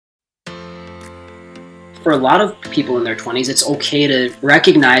for a lot of people in their 20s, it's okay to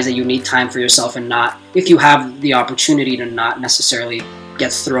recognize that you need time for yourself and not, if you have the opportunity to not necessarily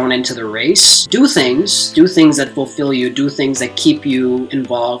get thrown into the race, do things that fulfill you, do things that keep you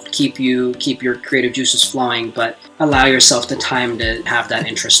involved, keep your creative juices flowing, but allow yourself the time to have that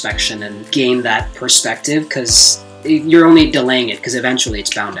introspection and gain that perspective, because you're only delaying it, because eventually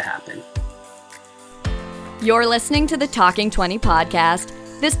it's bound to happen. You're listening to the Talking 20 podcast.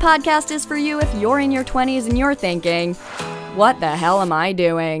 This podcast is for you if you're in your 20s and you're thinking, what the hell am I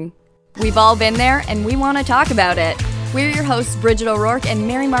doing? We've all been there, and we want to talk about it. We're your hosts, Bridget O'Rourke and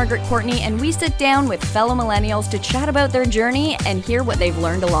Mary Margaret Courtney, and we sit down with fellow millennials to chat about their journey and hear what they've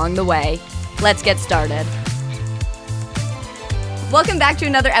learned along the way. Let's get started. Welcome back to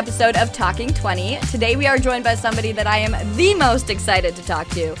another episode of Talking 20. Today we are joined by somebody that I am the most excited to talk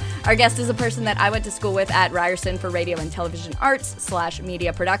to. Our guest is a person that I went to school with at Ryerson for Radio and Television Arts /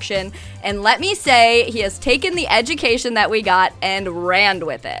 Media Production. And let me say, he has taken the education that we got and ran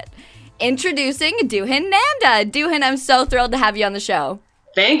with it. Introducing Duhin Nanda. Duhin, I'm so thrilled to have you on the show.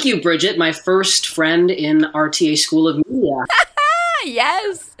 Thank you, Bridget, my first friend in RTA School of Media.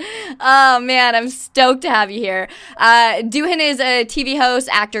 Yes. Oh, man, I'm stoked to have you here. Duhin is a TV host,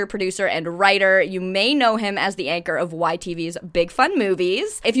 actor, producer, and writer. You may know him as the anchor of YTV's Big Fun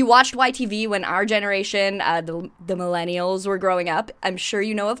Movies. If you watched YTV when our generation, the millennials, were growing up, I'm sure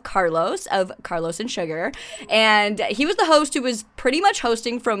you know of Carlos and Sugar. And he was the host who was pretty much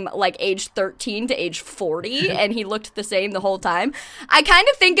hosting from like age 13 to age 40, and he looked the same the whole time. I kind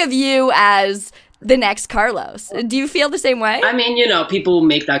of think of you as the next Carlos. Do you feel the same way? I mean, people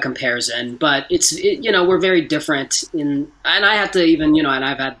make that comparison, but we're very different and I have to even, and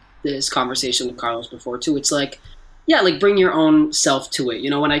I've had this conversation with Carlos before too. It's like, bring your own self to it.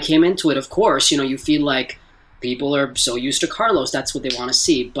 When I came into it, of course, you feel like people are so used to Carlos. That's what they want to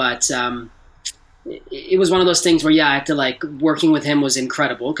see. But, it was one of those things where, I had to working with him was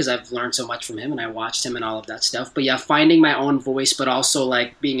incredible because I've learned so much from him and I watched him and all of that stuff. But finding my own voice, but also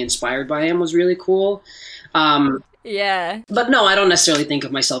being inspired by him was really cool. Yeah. But no, I don't necessarily think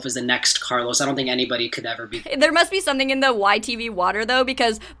of myself as the next Carlos. I don't think anybody could ever be. There must be something in the YTV water though,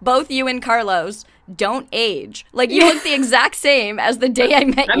 because both you and Carlos don't age. You look the exact same as the day I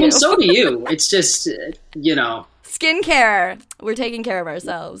met you. I mean, so do you. It's just, Skincare. We're taking care of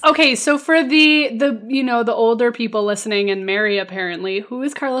ourselves. Okay, so for the older people listening, and Mary apparently, who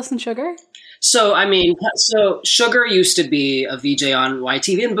is Carlos and Sugar? So Sugar used to be a VJ on YTV,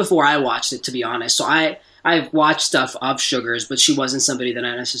 even before I watched it, to be honest. So I've watched stuff of Sugar's, but she wasn't somebody that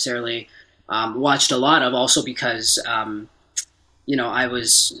I necessarily watched a lot of. Also because I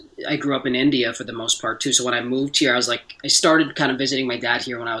grew up in India for the most part too. So when I moved here, I started kind of visiting my dad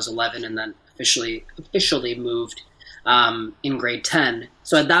here when I was 11, and then officially moved in grade 10.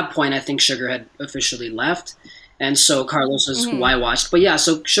 So at that point, I think Sugar had officially left. And so Carlos is who I watched. But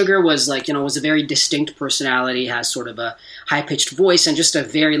so Sugar was was a very distinct personality, has sort of a high-pitched voice and just a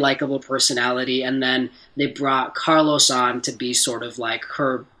very likable personality. And then they brought Carlos on to be sort of like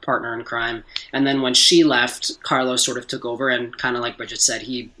her partner in crime. And then when she left, Carlos sort of took over, and kind of like Bridget said,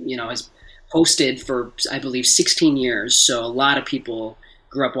 he, has hosted for, I believe, 16 years. So a lot of people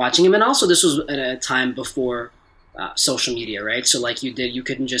grew up watching him. And also this was at a time before social media, right? So you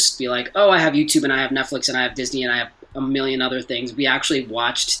couldn't just be like, oh, I have YouTube and I have Netflix and I have Disney and I have a million other things. We actually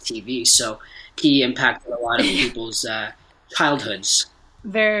watched TV. So he impacted a lot of people's childhoods.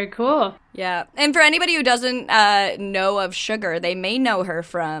 Very cool. Yeah. And for anybody who doesn't know of Sugar, they may know her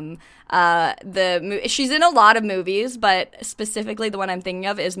from she's in a lot of movies, but specifically the one I'm thinking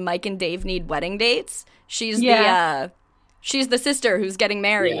of is Mike and Dave Need Wedding Dates. She's the sister who's getting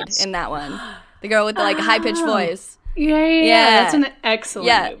married in that one. The girl with the high-pitched voice. Yeah. That's an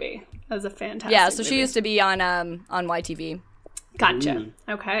excellent movie. That was a fantastic movie. So she used to be on YTV. Gotcha.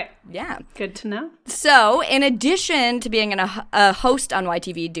 Okay. Yeah. Good to know. So, in addition to being a host on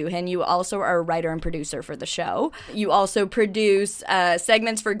YTV, Duhin, you also are a writer and producer for the show. You also produce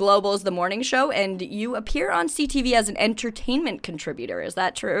segments for Global's The Morning Show, and you appear on CTV as an entertainment contributor. Is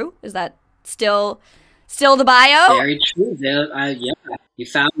that true? Is that still the bio? Very true. Yeah. You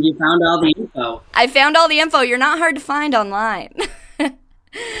found all the info. I found all the info. You're not hard to find online.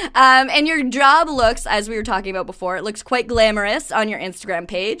 And your job looks, as we were talking about before, it looks quite glamorous on your Instagram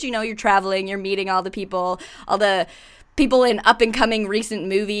page. You're traveling, you're meeting all the people in up-and-coming recent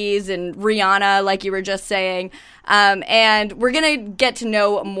movies and Rihanna, like you were just saying. And we're going to get to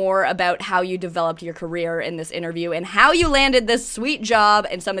know more about how you developed your career in this interview and how you landed this sweet job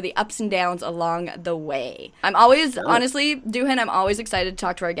and some of the ups and downs along the way. Honestly, Duhin, I'm always excited to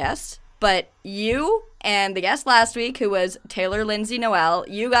talk to our guests, but you and the guest last week, who was Taylor Lindsay Noel.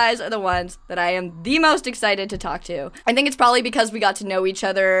 You guys are the ones that I am the most excited to talk to. I think it's probably because we got to know each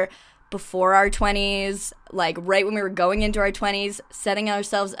other before our 20s, like right when we were going into our 20s, setting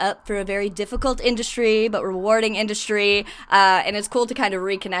ourselves up for a very difficult industry, but rewarding industry. And it's cool to kind of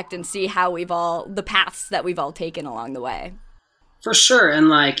reconnect and see how the paths that we've all taken along the way. For sure. And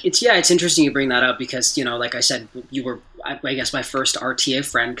like, it's interesting you bring that up because, like I said, you were, I guess, my first RTA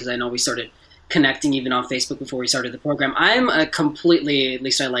friend, because I know we started connecting even on Facebook before we started the program. I'm a completely, at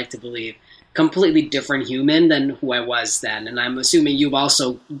least I like to believe, completely different human than who I was then. And I'm assuming you've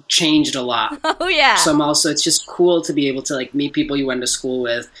also changed a lot. Oh, yeah. So it's just cool to be able to like meet people you went to school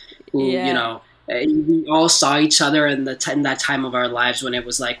with who, we all saw each other in that time of our lives when it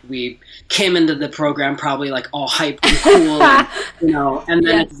was like we came into the program probably like all hyped and cool, and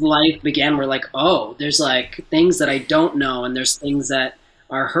then as life began, we're like, oh, there's like things that I don't know, and there's things that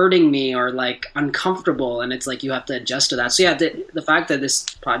are hurting me or like uncomfortable, and it's like you have to adjust to that. So yeah, the fact that this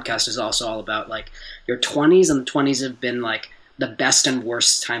podcast is also all about like your 20s, and the 20s have been like the best and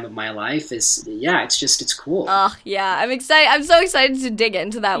worst time of my life it's cool. Oh yeah, I'm excited. I'm so excited to dig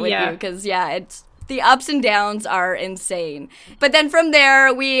into that with you because it's the ups and downs are insane. But then from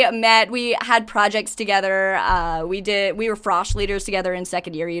there, we met. We had projects together. We were Frosh leaders together in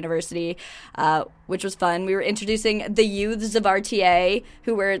second year university, which was fun. We were introducing the youths of RTA,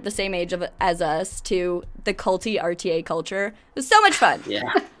 who were the same age as us, to the culty RTA culture. It was so much fun.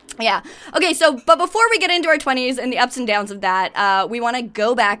 Yeah. Yeah. Okay, but before we get into our 20s and the ups and downs of that, we want to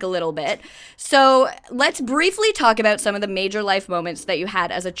go back a little bit. So let's briefly talk about some of the major life moments that you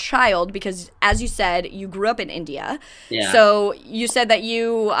had as a child, because as you said, you grew up in India. Yeah. So you said that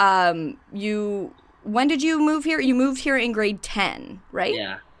when did you move here? You moved here in grade 10, right?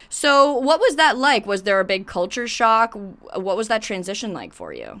 Yeah. So what was that like? Was there a big culture shock? What was that transition like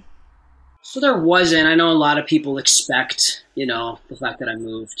for you? So there wasn't. I know a lot of people expect, the fact that I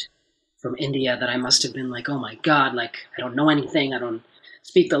moved from India, that I must have been like, oh my God, like I don't know anything. I don't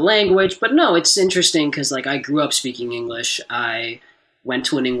speak the language. But no, it's interesting because like I grew up speaking English. I went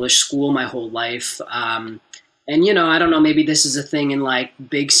to an English school my whole life. And, I don't know, maybe this is a thing in like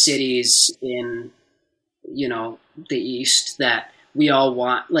big cities in, the East that we all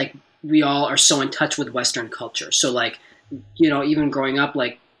are so in touch with Western culture. So like, even growing up,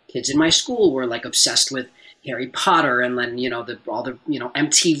 like, kids in my school were like obsessed with Harry Potter, and then all the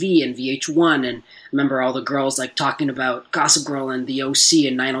MTV and VH1, and I remember all the girls like talking about Gossip Girl and the OC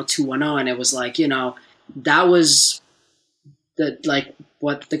and 90210, and it was like that was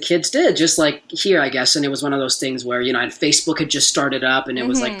what the kids did, just like here, I guess. And it was one of those things where and Facebook had just started up, and it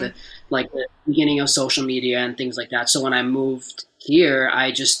was like the beginning of social media and things like that. So when I moved here,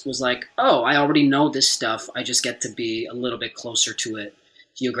 I just was like, oh, I already know this stuff. I just get to be a little bit closer to it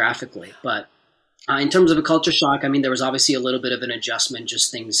geographically. But in terms of a culture shock, I mean, there was obviously a little bit of an adjustment, just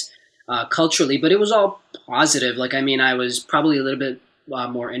things culturally, but it was all positive. Like, I mean, I was probably a little bit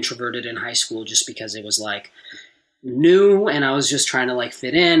more introverted in high school just because it was like new and I was just trying to like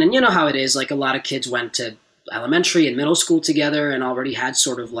fit in. And you know how it is, like a lot of kids went to elementary and middle school together and already had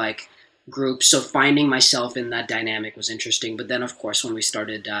sort of like groups. So finding myself in that dynamic was interesting. But then, of course, when we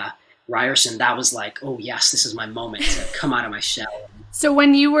started Ryerson, that was like, oh yes, this is my moment to come out of my shell. So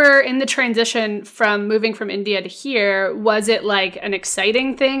when you were in the transition from moving from India to here, was it like an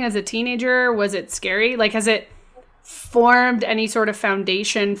exciting thing as a teenager? Was it scary? Like, has it formed any sort of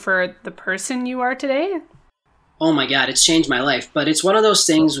foundation for the person you are today? Oh my God, it's changed my life. But it's one of those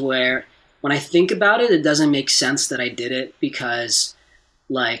things where when I think about it, it doesn't make sense that I did it because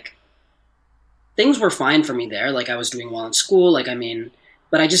like things were fine for me there. Like I was doing well in school. Like, I mean,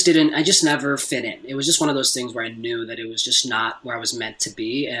 but I just never fit in. It was just one of those things where I knew that it was just not where I was meant to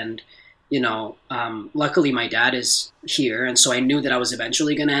be. And, luckily my dad is here. And so I knew that I was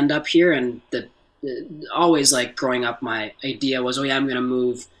eventually going to end up here. And always like growing up, my idea was, oh yeah, I'm going to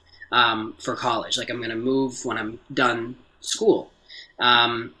move for college. Like I'm going to move when I'm done school.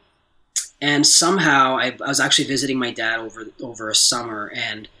 And somehow I was actually visiting my dad over a summer,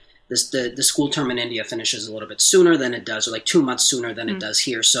 and the school term in India finishes a little bit sooner than it does, or like 2 months sooner than it does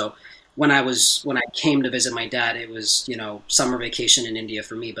here. So when I came to visit my dad, it was, summer vacation in India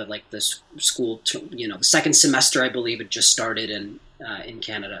for me, but like the school term, the second semester, I believe it just started in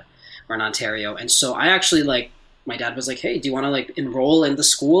Canada or in Ontario. And so I actually my dad was like, hey, do you want to like enroll in the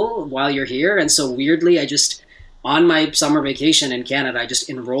school while you're here? And so weirdly, on my summer vacation in Canada, I just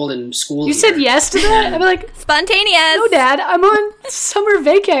enrolled in school. You said yes to that? I'm like, spontaneous. No, Dad, I'm on summer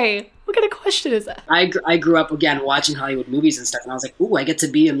vacay. What kind of question is that? I grew up, again, watching Hollywood movies and stuff, and I was like, ooh, I get to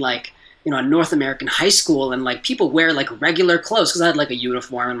be in like, a North American high school, and like people wear like regular clothes, because I had like a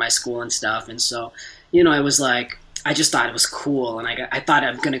uniform in my school and stuff. And so, it was like, I just thought it was cool, and I thought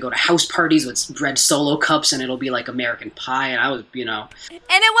I'm going to go to house parties with red Solo cups, and it'll be like American Pie, and I was, And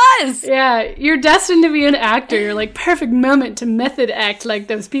it was! Yeah, you're destined to be an actor. You're like, perfect moment to method act like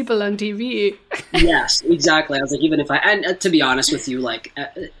those people on TV. Yes, exactly. I was like, even if and to be honest with you, like,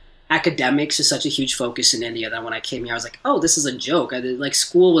 academics is such a huge focus in India that when I came here, I was like, oh, this is a joke. like,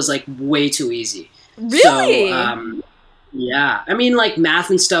 school was like way too easy. Really? So, yeah. I mean, like, math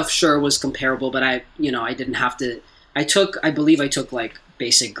and stuff, sure, was comparable, but I didn't have to. I believe I took like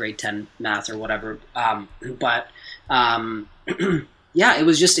basic grade 10 math or whatever. But yeah, it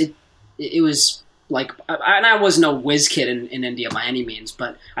was just, it was like, and I was no whiz kid in India by any means,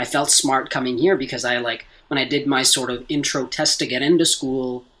 but I felt smart coming here because when I did my sort of intro test to get into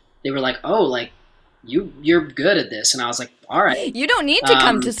school, they were like, oh, like, you're good at this. And I was like, all right. You don't need to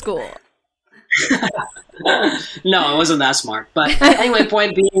come to school. No, I wasn't that smart. But anyway,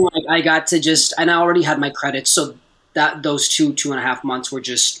 point being, like, I got to and I already had my credits, so that those 2.5 months were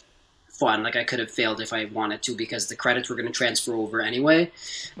just fun. Like, I could have failed if I wanted to because the credits were going to transfer over anyway.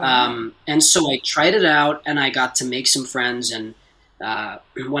 Wow. And so I tried it out, and I got to make some friends. And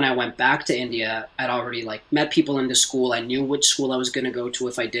when I went back to India, I'd already like met people in the school. I knew which school I was going to go to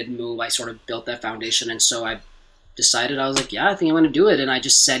if I did move. I sort of built that foundation, and so I decided, I was like, yeah, I think I'm going to do it. And I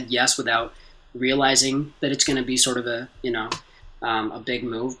just said yes without realizing that it's going to be sort of a big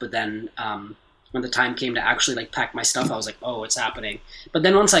move. But then when the time came to actually like pack my stuff, I was like, oh, it's happening. But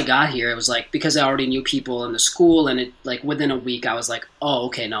then once I got here, it was like, because I already knew people in the school, and it like within a week I was like, oh,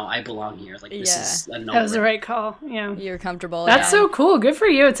 okay, no, I belong here. Like, this is a no. That was the right call. Yeah, you're comfortable. That's so cool. Good for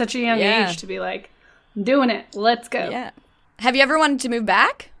you at such a young age to be like, I'm doing it. Let's go. Yeah. Have you ever wanted to move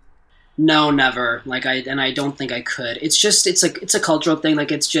back? No, never. Like, I don't think I could. It's just, it's a cultural thing.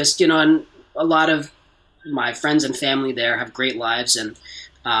 Like, it's just, and a lot of my friends and family there have great lives and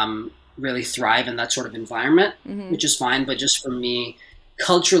really thrive in that sort of environment, which is fine. But just for me,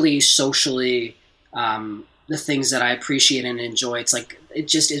 culturally, socially, the things that I appreciate and enjoy, it's like, it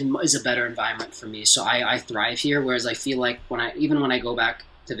just is a better environment for me. So I thrive here. Whereas I feel like when I go back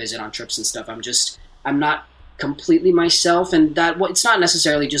to visit on trips and stuff, I'm not completely myself. And it's not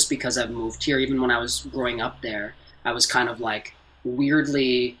necessarily just because I've moved here. Even when I was growing up there, I was kind of like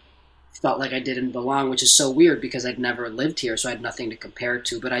weirdly felt like I didn't belong, which is so weird because I'd never lived here, so I had nothing to compare it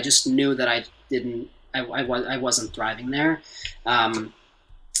to. But I just knew that I wasn't thriving there, and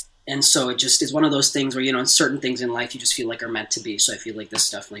so it just is one of those things where in certain things in life you just feel like are meant to be. So I feel like this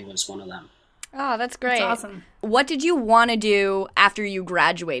definitely was one of them. Oh, that's great. That's awesome. What did you want to do after you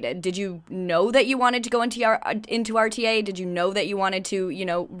graduated? Did you know that you wanted to go into RTA? Did you know that you wanted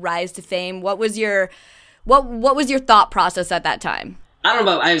to rise to fame? What was your thought process at that time? I don't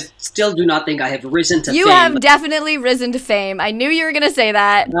know. I still do not think I have risen to fame. You have definitely risen to fame. I knew you were going to say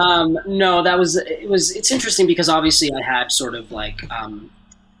that. No, it's interesting because obviously I had sort of like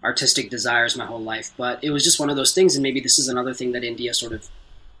artistic desires my whole life, but it was just one of those things. And maybe this is another thing that India sort of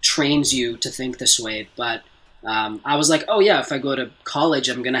trains you to think this way. But I was like, oh yeah, if I go to college,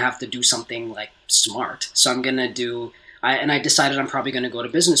 I'm going to have to do something like smart. So I'm going to I decided I'm probably going to go to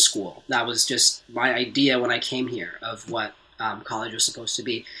business school. That was just my idea when I came here of what college was supposed to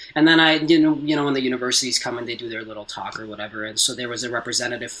be. And then when the universities come and they do their little talk or whatever, and so there was a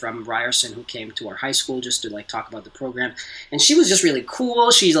representative from Ryerson who came to our high school just to like talk about the program, and she was just really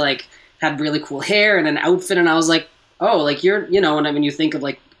cool. She's like had really cool hair and an outfit, and I was like, oh, like you're, and when you think of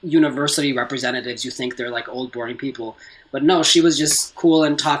like university representatives, you think they're like old boring people, but no, she was just cool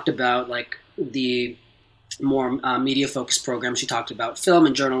and talked about like the more media focused program. She talked about film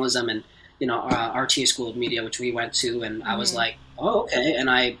and journalism and RTA School of Media, which we went to, and I was like, oh, okay. And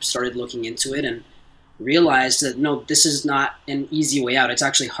I started looking into it and realized that, no, this is not an easy way out. It's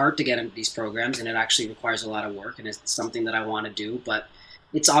actually hard to get into these programs, and it actually requires a lot of work, and it's something that I want to do, but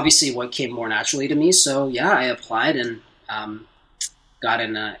it's obviously what came more naturally to me. So yeah, I applied and got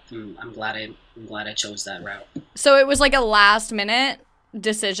in. I'm glad I chose that route. So it was like a last minute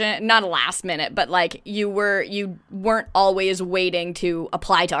decision, not a last minute, but like you weren't always waiting to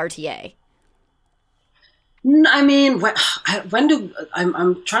apply to RTA. I mean,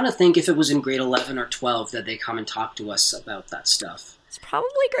 I'm trying to think if it was in grade 11 or 12 that they come and talk to us about that stuff. It's probably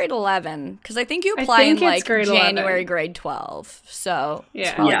grade 11 because I think you apply in like January, grade 12. So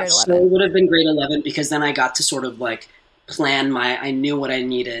yeah, grade 11. So it would have been grade 11 because then I got to sort of like plan I knew what I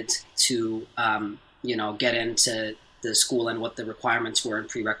needed to, get into the school and what the requirements were and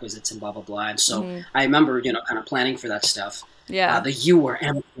prerequisites and blah, blah, blah. And so I remember, kind of planning for that stuff. Yeah. The U or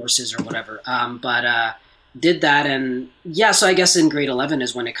M courses or whatever. But did that. And yeah, so I guess in grade 11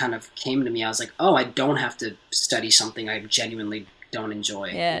 is when it kind of came to me. I was like, oh, I don't have to study something I genuinely don't enjoy.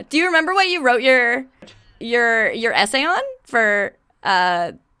 Yeah. Do you remember what you wrote your essay on for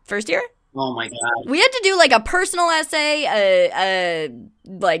first year? Oh my God. We had to do like a personal essay,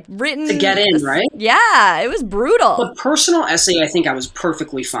 like written to get in, right? Yeah, it was brutal. The personal essay, I think I was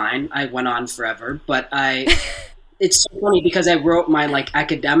perfectly fine. I went on forever, but it's so funny because I wrote my like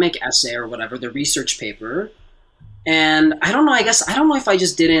academic essay or whatever, the research paper, and I don't know. I don't know if I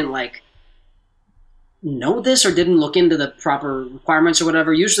just didn't like know this or didn't look into the proper requirements or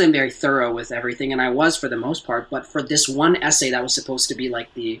whatever. Usually, I'm very thorough with everything, and I was for the most part. But for this one essay that was supposed to be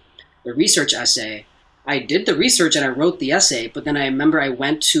like the research essay, I did the research and I wrote the essay, but then I remember I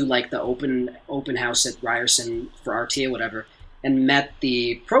went to like the open house at Ryerson for RTA, whatever, and met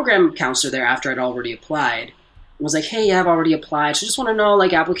the program counselor there after I'd already applied. And was like, hey, yeah, I've already applied. So just want to know,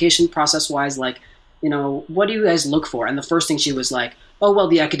 like, application process wise, like, what do you guys look for? And the first thing she was like, oh, well,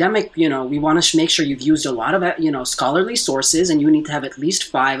 the academic, we want to make sure you've used a lot of, scholarly sources, and you need to have at least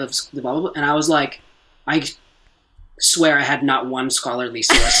 5 of the blah, blah, blah. And I was like, I swear I had not one scholarly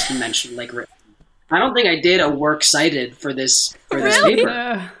source mentioned, like written. I don't think I did a work cited for this Really?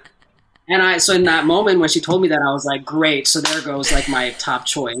 paper. And so in that moment when she told me that, I was like, great. So there goes like my top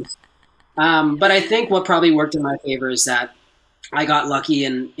choice. But I think what probably worked in my favor is that I got lucky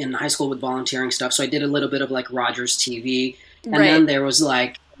in high school with volunteering stuff. So I did a little bit of like Rogers TV. And then there was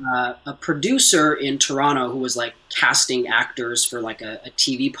like a producer in Toronto who was like casting actors for like a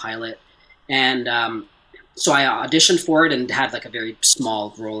TV pilot. And so I auditioned for it and had like a very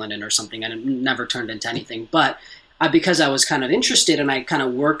small role in it or something, and it never turned into anything. But because I was kind of interested and I kind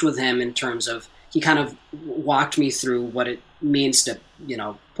of worked with him in terms of, he kind of walked me through what it means to,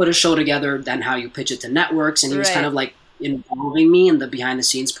 put a show together, then how you pitch it to networks. And he was kind of like involving me in the behind the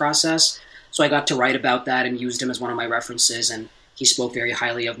scenes process. So I got to write about that and used him as one of my references, and he spoke very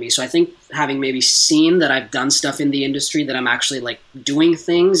highly of me. So I think having maybe seen that I've done stuff in the industry, that I'm actually like doing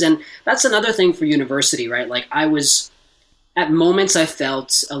things. And that's another thing for university, right? Like at moments I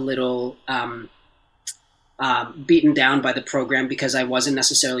felt a little beaten down by the program because I wasn't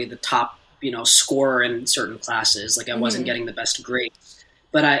necessarily the top, scorer in certain classes. Like I wasn't getting the best grades.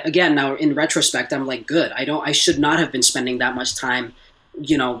 But again, now in retrospect, I'm like, good. I should not have been spending that much time,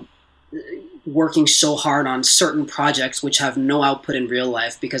 working so hard on certain projects which have no output in real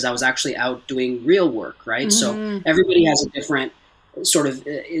life, because I was actually out doing real work, right? So everybody has a different sort of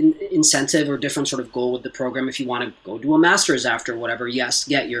incentive or different sort of goal with the program. If you want to go do a master's after whatever, yes,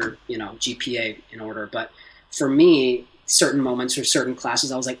 get your GPA in order. But for me, certain moments or certain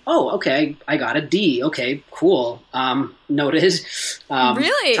classes, I was like, oh, okay, I got a D. Okay, cool. Noted.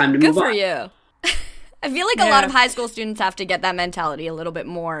 Really? Time to Good move for on. you. I feel like a lot of high school students have to get that mentality a little bit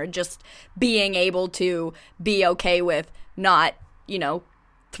more, just being able to be okay with not,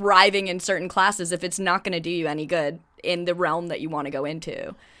 thriving in certain classes if it's not going to do you any good in the realm that you want to go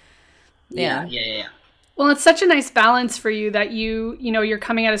into. Yeah. Well, it's such a nice balance for you that you're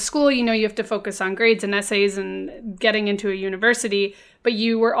coming out of school, you have to focus on grades and essays and getting into a university, but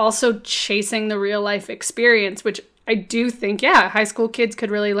you were also chasing the real life experience, which I do think, high school kids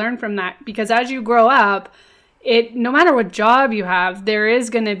could really learn from that, because as you grow up, no matter what job you have, there is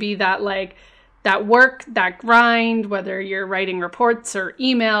going to be that work, that grind, whether you're writing reports or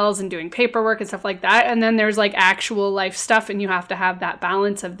emails and doing paperwork and stuff like that. And then there's like actual life stuff, and you have to have that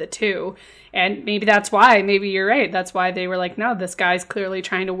balance of the two. And maybe you're right. That's why they were like, no, this guy's clearly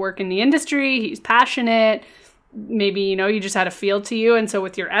trying to work in the industry. He's passionate. Maybe, you just had a feel to you. And so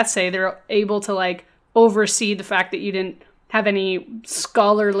with your essay, they're able to like oversee the fact that you didn't have any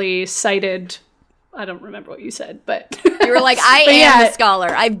scholarly cited, I don't remember what you said, but you were like, I am a scholar.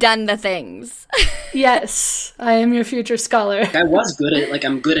 I've done the things. Yes, I am your future scholar. I was good at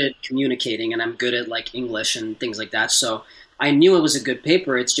I'm good at communicating, and I'm good at like English and things like that. So I knew it was a good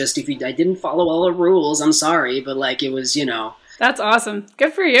paper. It's just I didn't follow all the rules, I'm sorry, but like it was, That's awesome.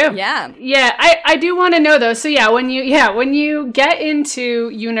 Good for you. Yeah. Yeah, I do want to know though. So when you get into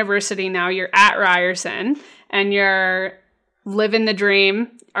university now, you're at Ryerson and you're living the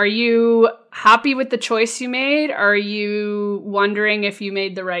dream. Are you happy with the choice you made? Are you wondering if you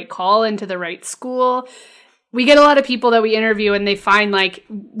made the right call into the right school? We get a lot of people that we interview and they find like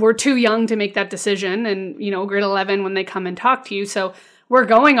we're too young to make that decision, and grade 11 when they come and talk to you. So we're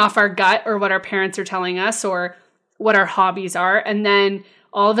going off our gut or what our parents are telling us or what our hobbies are. And then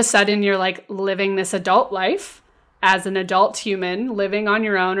all of a sudden you're like living this adult life as an adult human living on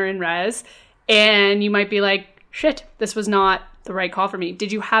your own or in res. And you might be like, shit, this was not the right call for me.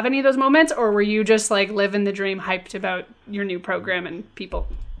 Did you have any of those moments, or were you just like living the dream, hyped about your new program and people?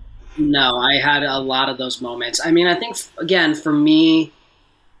 No, I had a lot of those moments. I mean, I think, again, for me,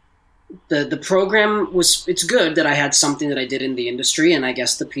 the program it's good that I had something that I did in the industry, and I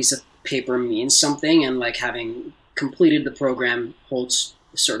guess the piece of paper means something, and like having completed the program holds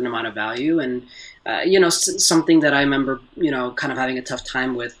a certain amount of value. And something that I remember kind of having a tough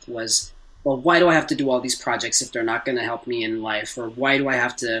time with was, well, why do I have to do all these projects if they're not going to help me in life? Or why do I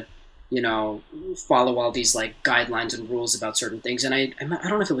have to follow all these like guidelines and rules about certain things? And I don't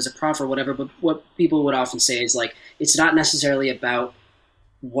know if it was a prof or whatever, but what people would often say is like, it's not necessarily about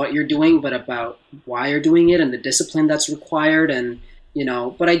what you're doing, but about why you're doing it and the discipline that's required. And,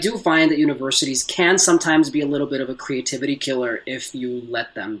 but I do find that universities can sometimes be a little bit of a creativity killer if you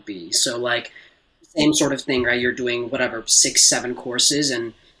let them be. So like same sort of thing, right? You're doing whatever, 6-7 courses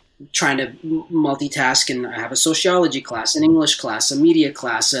and trying to multitask and have a sociology class, an English class, a media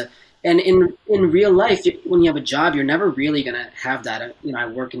class, and in real life, when you have a job, you're never really going to have that. I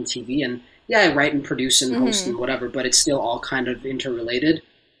work in TV, and yeah, I write and produce and host and whatever, but it's still all kind of interrelated.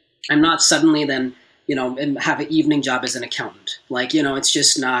 I'm not suddenly then, and have an evening job as an accountant. Like, it's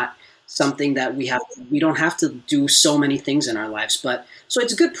just not something that we don't have to do so many things in our lives. But so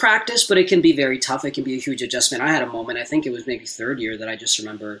it's good practice, but it can be very tough. It can be a huge adjustment. I had a moment, I think it was maybe third year, that I just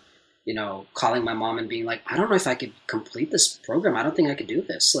remember calling my mom and being like, I don't know if I could complete this program. I don't think I could do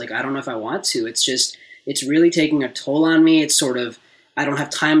this. Like, I don't know if I want to. It's really taking a toll on me. It's sort of, I don't have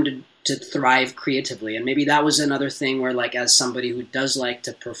time to thrive creatively. And maybe that was another thing where, like, as somebody who does like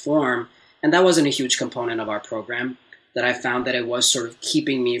to perform, and that wasn't a huge component of our program, that I found that it was sort of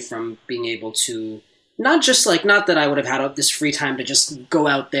keeping me from being able to, not that I would have had this free time to just go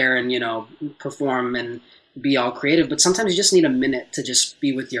out there and, perform and be all creative, but sometimes you just need a minute to just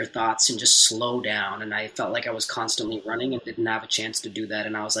be with your thoughts and just slow down. And I felt like I was constantly running and didn't have a chance to do that.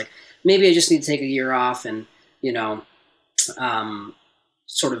 And I was like, maybe I just need to take a year off and,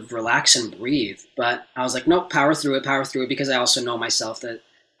 sort of relax and breathe. But I was like, nope, power through it, because I also know myself that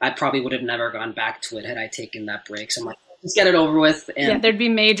I probably would have never gone back to it had I taken that break. So I'm like, let's get it over with. And yeah, there'd be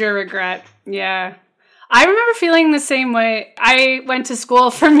major regret. Yeah. I remember feeling the same way. I went to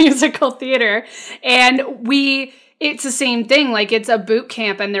school for musical theater, and it's the same thing. Like, it's a boot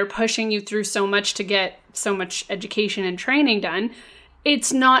camp and they're pushing you through so much to get so much education and training done.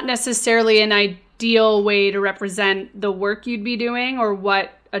 It's not necessarily an ideal way to represent the work you'd be doing or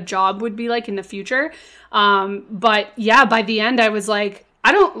what a job would be like in the future. But yeah, by the end I was like,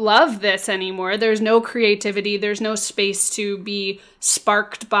 I don't love this anymore. There's no creativity. There's no space to be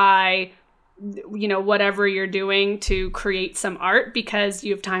sparked by whatever you're doing to create some art, because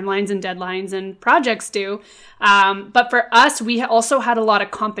you have timelines and deadlines and projects due. But for us, we also had a lot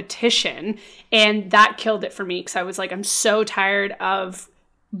of competition, and that killed it for me, because I was like, I'm so tired of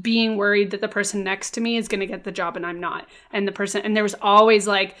being worried that the person next to me is going to get the job and I'm not. And there was always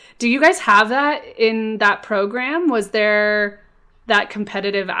like, do you guys have that in that program? Was there that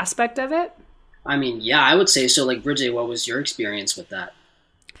competitive aspect of it? I mean, yeah, I would say so. Like, Bridget, what was your experience with that?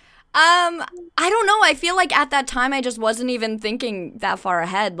 I don't know. I feel like at that time I just wasn't even thinking that far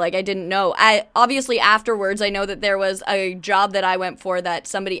ahead. Like, I didn't know. Obviously afterwards I know that there was a job that I went for that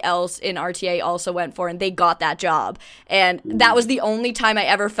somebody else in RTA also went for, and they got that job. And that was the only time I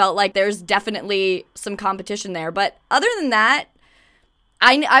ever felt like there's definitely some competition there. But other than that,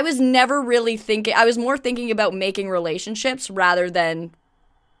 I was never really thinking. I was more thinking about making relationships rather than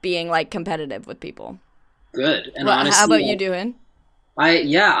being like competitive with people. Good. And well, honestly, how about you, Duhin?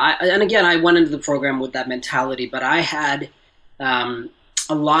 And again, I went into the program with that mentality, but I had a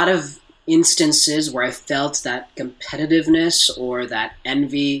lot of instances where I felt that competitiveness or that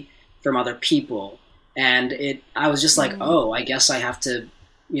envy from other people. And I was just like, oh, I guess I have to,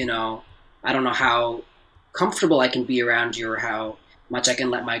 I don't know how comfortable I can be around you or how much I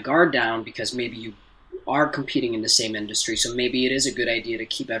can let my guard down, because maybe you are competing in the same industry. So maybe it is a good idea to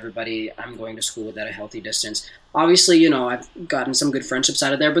keep everybody I'm going to school with at a healthy distance. Obviously, I've gotten some good friendships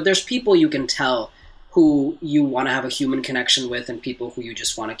out of there, but there's people you can tell who you want to have a human connection with and people who you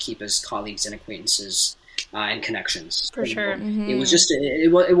just want to keep as colleagues and acquaintances and connections. For sure. Mm-hmm. It was just,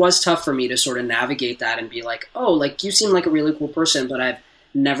 it was tough for me to sort of navigate that and be like, oh, like you seem like a really cool person, but I've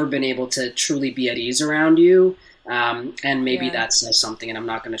never been able to truly be at ease around you. And maybe that says something, and I'm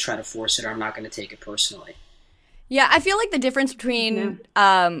not going to try to force it, or I'm not going to take it personally. Yeah, I feel like the difference between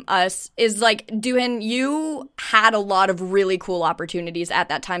us is like, Duhin, you had a lot of really cool opportunities at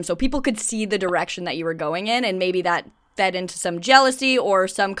that time, so people could see the direction that you were going in, and maybe that fed into some jealousy or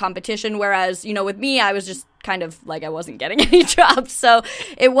some competition, whereas, with me, I was just kind of like I wasn't getting any jobs, so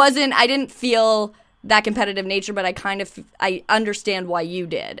I didn't feel that competitive nature, but I understand why you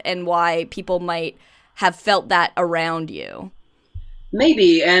did and why people might have felt that around you.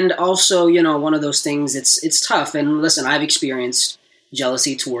 Maybe. And also, one of those things, it's tough. And listen, I've experienced,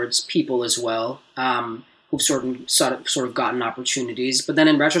 jealousy towards people as well, who've sort of gotten opportunities. But then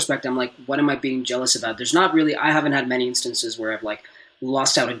in retrospect, I'm like, what am I being jealous about? I haven't had many instances where I've like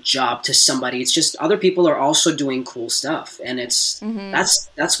lost out a job to somebody. It's just other people are also doing cool stuff. And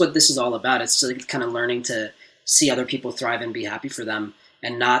that's what this is all about. It's like kind of learning to see other people thrive and be happy for them,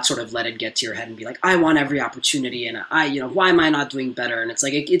 and not sort of let it get to your head and be like, I want every opportunity, and why am I not doing better? And it's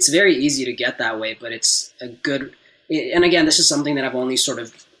like, it's very easy to get that way, but it's and again, this is something that I've only sort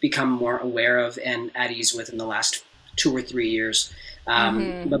of become more aware of and at ease with in the last 2 or 3 years.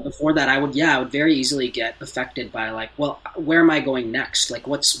 But before that, I would very easily get affected by like, well, where am I going next? Like,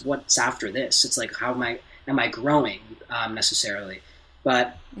 what's after this? It's like, how am I growing necessarily?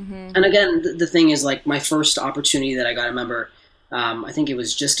 But, and again, the thing is like my first opportunity that I got, I remember, I think it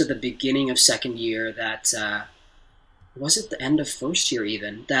was just at the beginning of second year that, was it the end of first year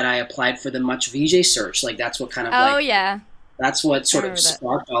even, that I applied for the Much VJ search. Like that's what kind of that's what sort of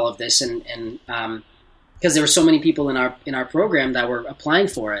sparked all of this. And because there were so many people in our program that were applying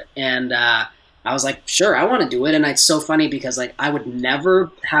for it. And, I was like, sure, I want to do it. And it's so funny because like, I would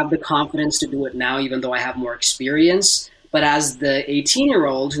never have the confidence to do it now, even though I have more experience. But as the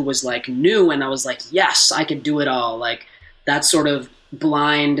 18-year-old who was like new, and I was like, yes, I could do it all. Like that sort of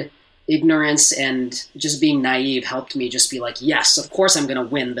blind ignorance and just being naive helped me just be like, yes, of course I'm going to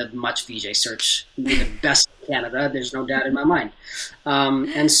win the Much VJ search, be the best in Canada. There's no doubt in my mind.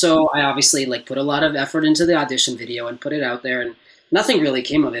 And so I obviously like put a lot of effort into the audition video and put it out there, and nothing really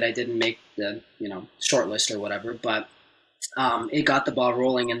came of it. I didn't make the, shortlist or whatever, but it got the ball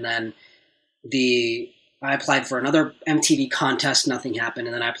rolling. And then I applied for another MTV contest, nothing happened.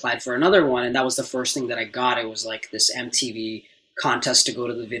 And then I applied for another one, and that was the first thing that I got. It was like this MTV contest to go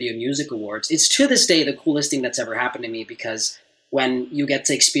to the Video Music Awards. It's to this day the coolest thing that's ever happened to me, because when you get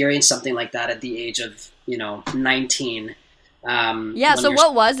to experience something like that at the age of 19. So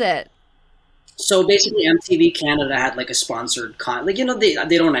what was it? So basically MTV Canada had like a sponsored they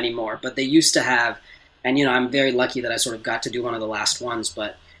don't anymore, but they used to have, and I'm very lucky that I sort of got to do one of the last ones,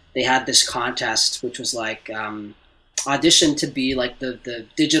 but they had this contest which was like audition to be like the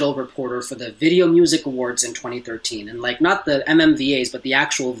digital reporter for the Video Music Awards in 2013, and like not the MMVAs but the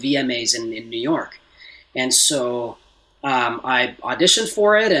actual VMAs in New York. And so I auditioned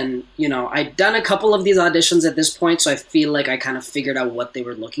for it, and I'd done a couple of these auditions at this point, so I feel like I kind of figured out what they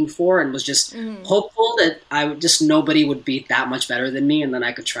were looking for, and was just hopeful that nobody would be that much better than me, and then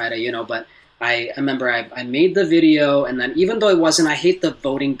I could try to but I remember I made the video, and then even though it wasn't, I hate the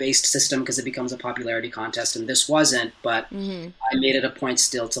voting-based system because it becomes a popularity contest, and this wasn't, but I made it a point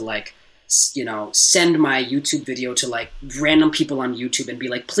still to like, send my YouTube video to like random people on YouTube and be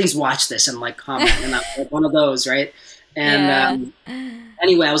like, please watch this and like comment, and I'm like one of those, right? And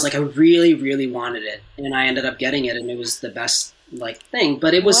anyway, I was like, I really, really wanted it, and I ended up getting it, and it was the best like thing,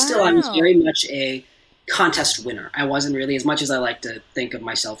 but it was still, I was very much a contest winner. I wasn't really, as much as I like to think of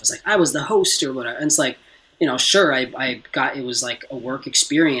myself as like I was the host or whatever. And it's like, sure, I got, it was like a work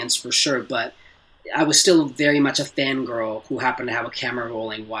experience for sure, but I was still very much a fangirl who happened to have a camera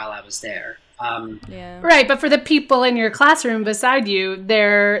rolling while I was there. Right, but for the people in your classroom beside you,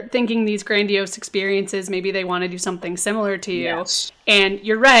 they're thinking these grandiose experiences. Maybe they want to do something similar to you. Yes. And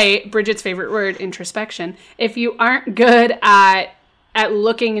you're right, Bridget's favorite word, introspection. If you aren't good at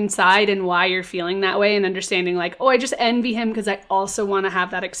looking inside and why you're feeling that way, and understanding like, oh, I just envy him because I also want to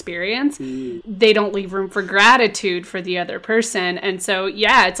have that experience, they don't leave room for gratitude for the other person. And so,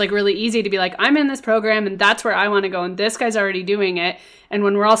 it's like really easy to be like, I'm in this program and that's where I want to go, and this guy's already doing it. And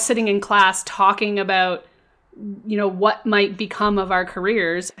when we're all sitting in class talking about, what might become of our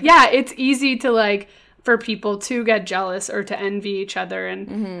careers, it's easy to like, for people to get jealous or to envy each other.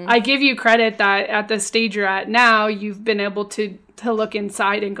 And I give you credit that at the stage you're at now, you've been able to look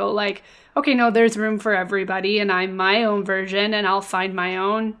inside and go like, okay, no, there's room for everybody, and I'm my own version, and I'll find my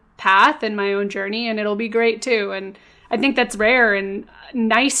own path and my own journey, and it'll be great too. And I think that's rare and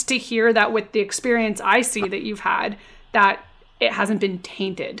nice to hear that with the experience I see that you've had, that it hasn't been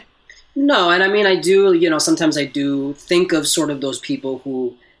tainted. No, and I mean, I do, sometimes I do think of sort of those people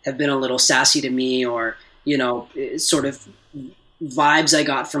who have been a little sassy to me, or, sort of vibes I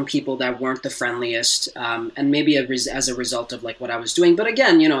got from people that weren't the friendliest, and maybe as a result of like what I was doing. But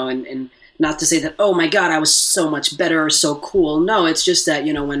again, and not to say that, oh my God, I was so much better or so cool. No, it's just that,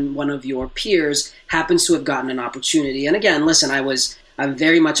 when one of your peers happens to have gotten an opportunity. And again, listen, I'm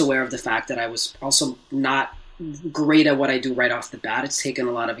very much aware of the fact that I was also not great at what I do right off the bat. It's taken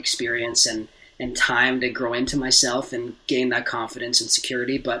a lot of experience and time to grow into myself and gain that confidence and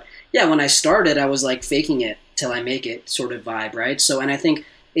security. But yeah, when I started, I was like faking it till I make it sort of vibe, right? So, and I think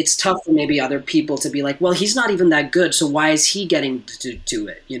it's tough for maybe other people to be like, well, he's not even that good, so why is he getting to do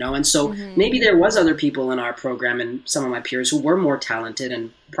it, you know? And so maybe there was other people in our program and some of my peers who were more talented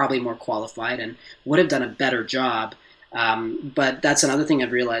and probably more qualified and would have done a better job. But that's another thing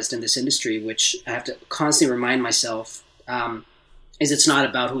I've realized in this industry, which I have to constantly remind myself, is it's not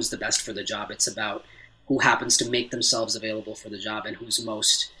about who's the best for the job. It's about who happens to make themselves available for the job and who's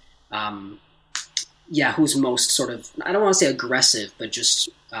most sort of, I don't want to say aggressive, but just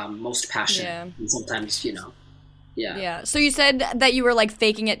most passionate. Yeah. And sometimes, Yeah. So you said that you were like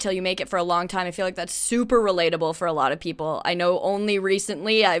faking it till you make it for a long time. I feel like that's super relatable for a lot of people. I know only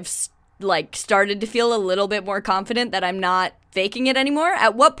recently I've like started to feel a little bit more confident that I'm not faking it anymore.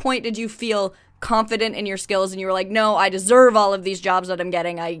 At what point did you feel confident in your skills and you were like, no, I deserve all of these jobs that I'm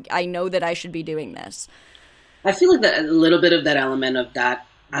getting. I know that I should be doing this. I feel like that a little bit of that element of that,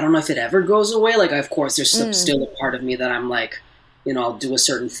 I don't know if it ever goes away. Like, of course, there's still a part of me that I'm like, I'll do a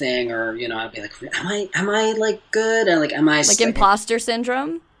certain thing, or I'll be like, am I like good? Or like, am I like imposter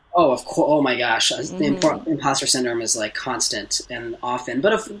syndrome? Oh, of course. Oh my gosh, the imposter syndrome is like constant and often.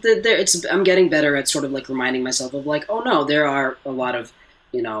 But I'm getting better at sort of like reminding myself of like, oh no, there are a lot of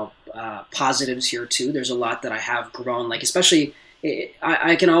positives here too. There's a lot that I have grown. Like, especially,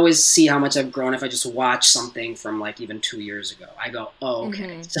 I can always see how much I've grown if I just watch something from like even 2 years ago. I go, oh,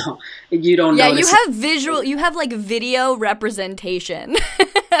 okay. So you don't know. Yeah, you have like video representation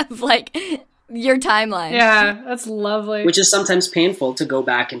of like your timeline. Yeah, that's lovely. Which is sometimes painful to go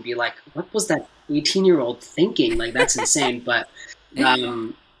back and be like, what was that 18-year-old thinking? Like, that's insane. But,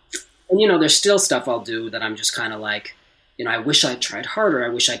 and there's still stuff I'll do that I'm just kind of like, I wish I'd tried harder. I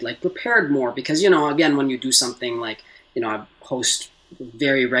wish I'd like prepared more because, again, when you do something like, I host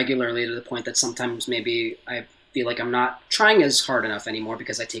very regularly to the point that sometimes maybe I feel like I'm not trying as hard enough anymore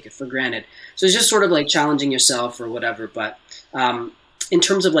because I take it for granted. So it's just sort of like challenging yourself or whatever. But in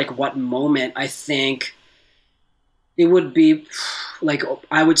terms of like what moment, I think it would be like,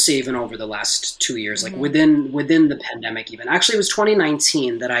 I would say even over the last 2 years, like within the pandemic even. Actually, it was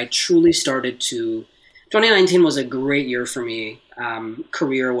 2019 that I truly started to... 2019 was a great year for me,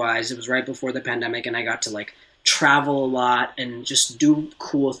 career-wise. It was right before the pandemic, and I got to like travel a lot and just do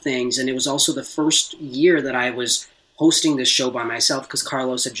cool things. And it was also the first year that I was hosting this show by myself because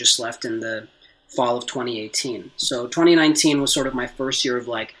Carlos had just left in the fall of 2018. So 2019 was sort of my first year of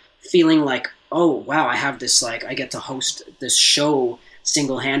like feeling like, oh, wow, I have this, like, I get to host this show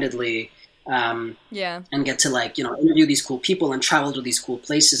single-handedly. And get to like, interview these cool people and travel to these cool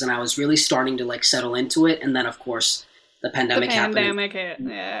places. And I was really starting to like settle into it. And then of course the pandemic happened.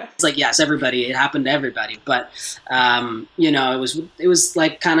 Yeah. It's like, yes, it happened to everybody. But, it was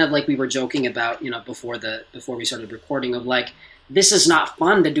like, kind of like we were joking about, before we started recording of like, this is not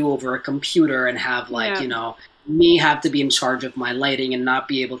fun to do over a computer and have like, me have to be in charge of my lighting and not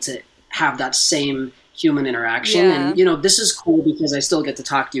be able to have that same human interaction. And this is cool because I still get to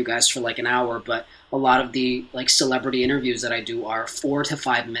talk to you guys for like an hour, but a lot of the like celebrity interviews that I do are 4 to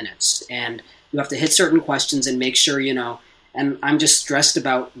 5 minutes, and you have to hit certain questions and make sure and I'm just stressed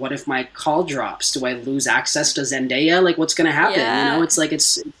about what if my call drops? Do I lose access to Zendaya? Like, what's going to happen? It's like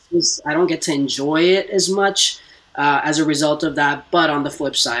it's I don't get to enjoy it as much as a result of that. But on the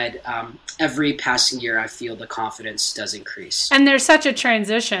flip side, every passing year, I feel the confidence does increase. And there's such a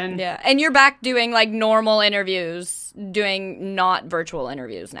transition. Yeah, and you're back doing like normal interviews, doing not virtual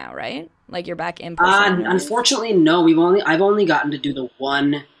interviews now, right? Like you're back in person. Unfortunately, no. I've only gotten to do the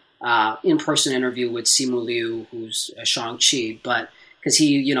one in-person interview with Simu Liu, who's Shang-Chi, but because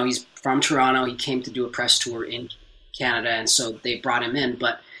he's from Toronto, he came to do a press tour in Canada, and so they brought him in,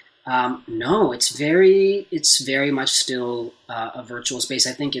 but. No, it's very much still a virtual space.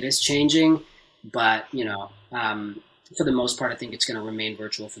 I think it is changing, but for the most part, I think it's going to remain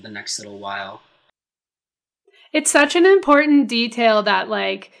virtual for the next little while. It's such an important detail that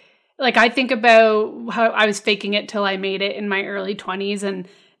like I think about how I was faking it till I made it in my early 20s, and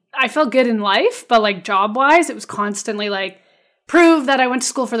I felt good in life, but like job wise, it was constantly like, prove that I went to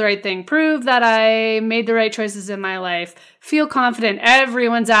school for the right thing. Prove that I made the right choices in my life. Feel confident.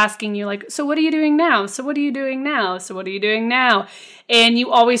 Everyone's asking you like, so what are you doing now? So what are you doing now? So what are you doing now? And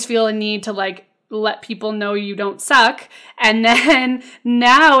you always feel a need to like let people know you don't suck. And then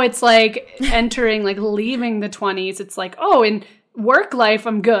now it's like entering, like leaving the 20s. It's like, oh, in work life,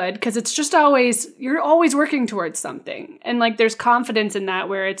 I'm good. Cause it's just you're always working towards something. And like, there's confidence in that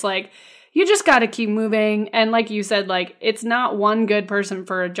where it's like, you just got to keep moving. And like you said, like, it's not one good person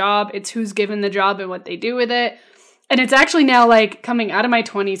for a job. It's who's given the job and what they do with it. And it's actually now like coming out of my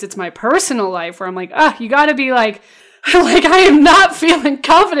 20s, it's my personal life where I'm like, you got to be like I am not feeling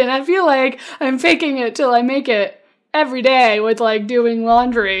confident. I feel like I'm faking it till I make it. every day with like doing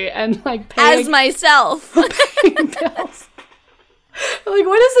laundry and like paying As myself. paying bills. Like,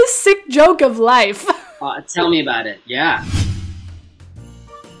 what is this sick joke of life? Tell me about it. Yeah.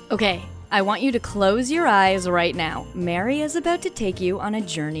 Okay, I want you to close your eyes right now. Mary is about to take you on a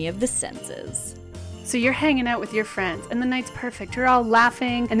journey of the senses. So you're hanging out with your friends, and the night's perfect. You're all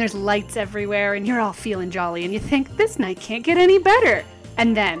laughing, and there's lights everywhere, and you're all feeling jolly, and you think, this night can't get any better.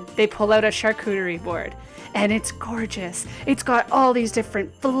 And then they pull out a charcuterie board, and it's gorgeous. It's got all these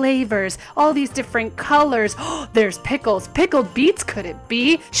different flavors, all these different colors. Oh, there's pickles, pickled beets, could it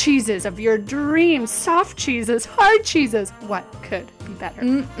be? Cheeses of your dreams, soft cheeses, hard cheeses. What could be better?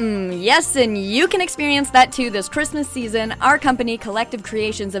 Yes, and you can experience that too this Christmas season. Our company, Collective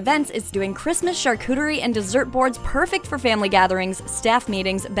Creations Events, is doing Christmas charcuterie and dessert boards perfect for family gatherings, staff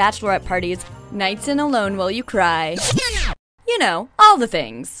meetings, bachelorette parties, nights in alone while you cry. You know, all the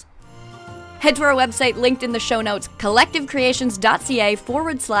things. Head to our website linked in the show notes,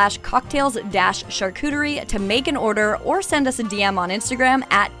 collectivecreations.ca/cocktails-charcuterie to make an order or send us a DM on Instagram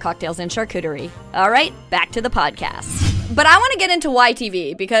at Cocktails and Charcuterie. All right, back to the podcast. But I want to get into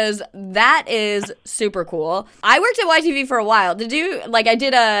YTV because that is super cool. I worked at YTV for a while. Did you? Like, I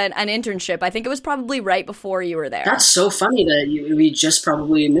did an internship. I think it was probably right before you were there. That's so funny that we just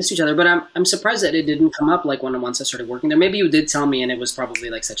probably missed each other. But I'm surprised that it didn't come up like once I started working there. Maybe you did tell me, and it was probably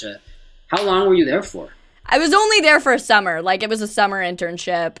like such a. How long were you there for? I was only there for a summer. Like, it was a summer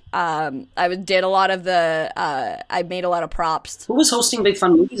internship. Did a lot of I made a lot of props. Who was hosting Big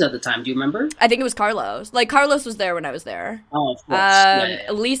Fun Movies at the time? Do you remember? I think it was Carlos. Like, Carlos was there when I was there. Oh, of course.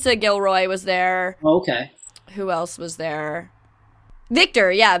 Yeah. Lisa Gilroy was there. Oh, okay. Who else was there?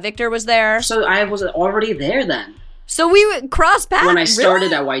 Victor. Yeah, Victor was there. So I was already there then. So we crossed paths. When I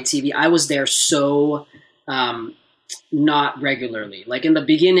started at YTV, I was there so not regularly. Like, in the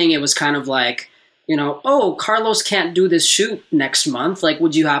beginning, it was kind of like, you know, oh, Carlos can't do this shoot next month. Like,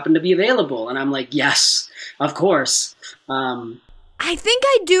 would you happen to be available? And I'm like, yes, of course. I think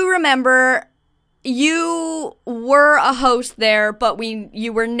I do remember you were a host there, but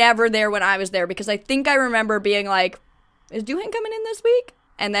you were never there when I was there, because I think I remember being like, is Duhin coming in this week?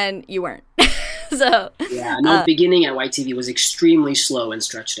 And then you weren't. So yeah, no, beginning at YTV was extremely slow and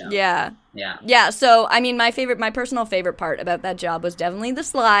stretched out. Yeah. Yeah. Yeah, so I mean my personal favorite part about that job was definitely the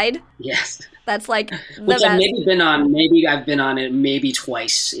slide. Yes. That's like the Which best. Maybe I've been on it maybe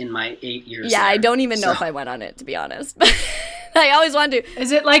twice in my 8 years. Yeah, there, I don't even know if I went on it, to be honest. I always wanted to.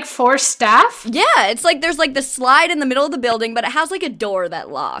 Is it like for staff? Yeah, it's like there's like the slide in the middle of the building, but it has like a door that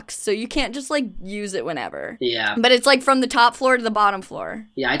locks, so you can't just like use it whenever. Yeah. But it's like from the top floor to the bottom floor.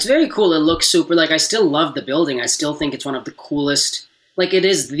 Yeah, it's very cool. It looks super. Like, I still love the building. I still think it's one of the coolest. Like, it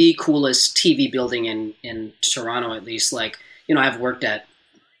is the coolest TV building in Toronto, at least. Like, you know, I've worked at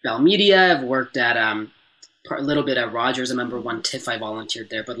Bell Media. I've worked at a little bit at Rogers. I remember one TIFF I volunteered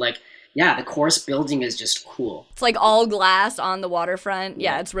there, but like. Yeah, the Chorus building is just cool. It's like all glass on the waterfront.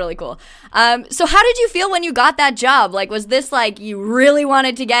 Yeah, it's really cool. So how did you feel when you got that job? Like, was this like you really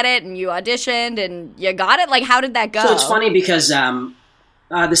wanted to get it and you auditioned and you got it? Like, how did that go? So it's funny because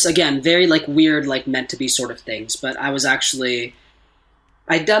this, again, very like weird, like meant to be sort of things. But I'd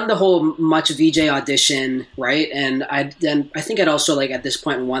done the whole Much VJ audition, right? And I think I'd also like at this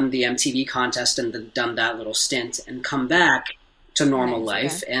point won the MTV contest and then done that little stint and come back to normal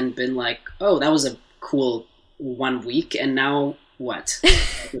life and been like, oh, that was a cool 1 week, and now what?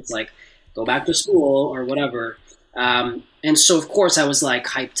 It's like, go back to school or whatever. And so, of course, I was like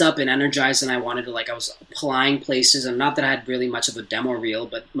hyped up and energized, and I wanted to, like, I was applying places, and not that I had really much of a demo reel,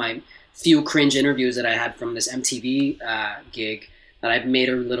 but my few cringe interviews that I had from this MTV gig, that I've made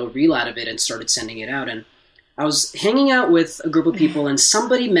a little reel out of it and started sending it out. And I was hanging out with a group of people, and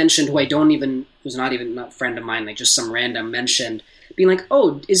somebody mentioned, who was not a friend of mine, like just some random mentioned, being like,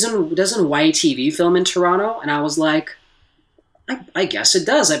 oh, doesn't YTV film in Toronto? And I was like, I guess it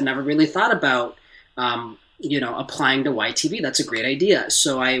does. I've never really thought about, applying to YTV. That's a great idea.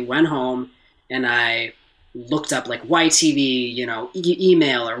 So I went home and I looked up like YTV,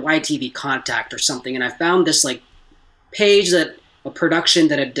 email or YTV contact or something. And I found this like page that a production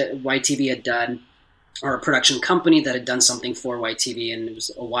that YTV had done, or a production company that had done something for YTV, and it was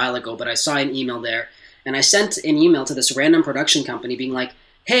a while ago, but I saw an email there, and I sent an email to this random production company being like,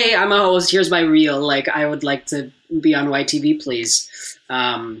 hey, I'm a host, here's my reel, like, I would like to be on YTV, please.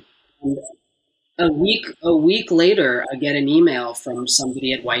 A week later, I get an email from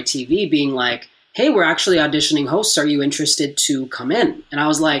somebody at YTV being like, hey, we're actually auditioning hosts, are you interested to come in? And I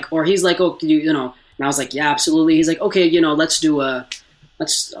was like, or he's like, oh, and I was like, yeah, absolutely. He's like, okay,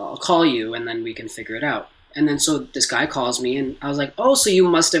 I'll call you and then we can figure it out. And then so this guy calls me and I was like, oh, so you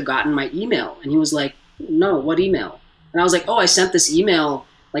must have gotten my email. And he was like, no, what email? And I was like, oh, I sent this email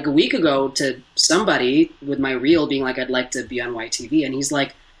like a week ago to somebody with my reel being like, I'd like to be on YTV. And he's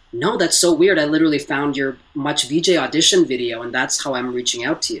like, no, that's so weird. I literally found your Much VJ audition video, and that's how I'm reaching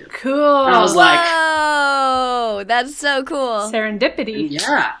out to you. Cool. And I was like, oh, that's so cool. Serendipity.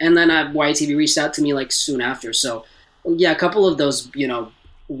 Yeah. And then YTV reached out to me like soon after. So yeah, a couple of those,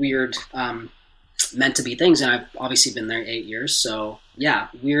 weird meant to be things. And I've obviously been there 8 years. So yeah,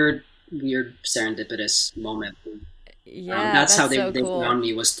 weird serendipitous moment. Yeah, that's how they cool. found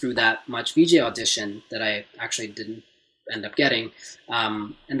me, was through that Much VJ audition that I actually didn't end up getting.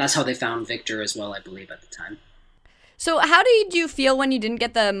 And that's how they found Victor as well, I believe, at the time. So how did you feel when you didn't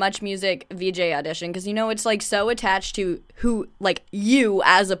get the Much Music VJ audition? Because, it's like so attached to who, like you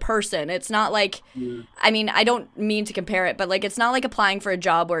as a person. It's not like, I mean, I don't mean to compare it, but like it's not like applying for a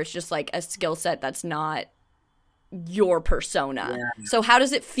job where it's just like a skill set that's not your persona. Yeah. So how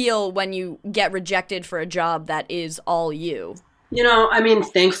does it feel when you get rejected for a job that is all you? I mean,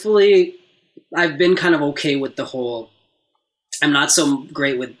 thankfully, I've been kind of okay with the whole, I'm not so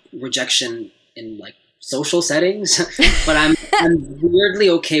great with rejection in like social settings, but I'm weirdly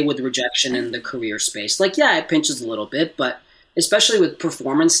okay with rejection in the career space. Like, yeah, it pinches a little bit, but especially with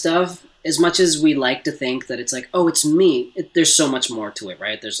performance stuff, as much as we like to think that it's like, oh, it's me, there's so much more to it,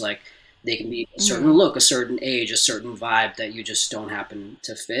 right? There's like, they can be a certain look, a certain age, a certain vibe that you just don't happen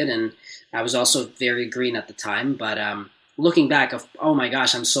to fit. And I was also very green at the time, but looking back, oh my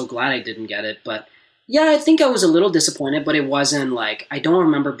gosh, I'm so glad I didn't get it. But yeah, I think I was a little disappointed, but it wasn't like, I don't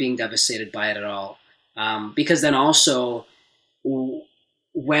remember being devastated by it at all. Because then also,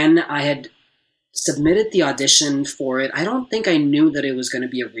 when I had submitted the audition for it, I don't think I knew that it was going to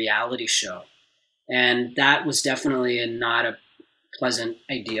be a reality show. And that was definitely not a pleasant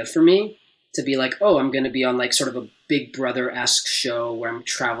idea for me, to be like, oh, I'm going to be on like sort of a Big Brother-esque show where I'm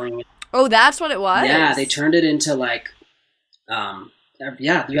traveling. Oh, that's what it was? Yeah, they turned it into like, you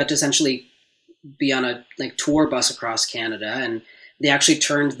had to essentially be on a like tour bus across Canada, and they actually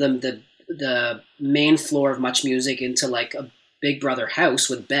turned the main floor of Much Music into like a Big Brother house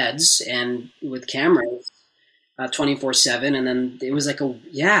with beds and with cameras 24/7. And then it was like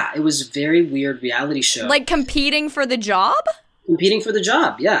it was a very weird reality show. Like competing for the job? Competing for the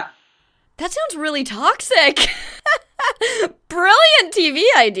job, yeah. That sounds really toxic. Brilliant TV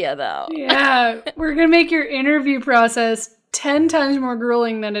idea, though. Yeah, we're going to make your interview process 10 times more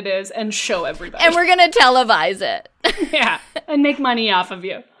grueling than it is and show everybody. And we're going to televise it. Yeah, and make money off of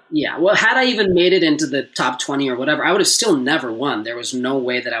you. Yeah, well, had I even made it into the top 20 or whatever, I would have still never won. There was no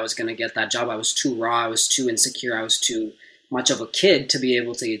way that I was going to get that job. I was too raw. I was too insecure. I was too much of a kid to be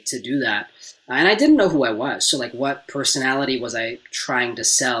able to do that. And I didn't know who I was. So, like, what personality was I trying to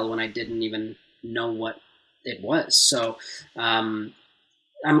sell when I didn't even know what it was? So, I'm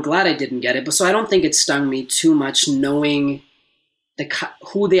glad I didn't get it. But so I don't think it stung me too much knowing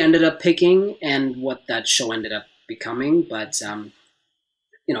who they ended up picking and what that show ended up becoming. But,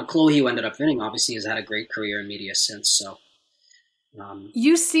 Chloe, who ended up winning, obviously has had a great career in media since. So,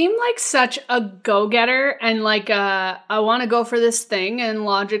 you seem like such a go-getter and like I want to go for this thing, and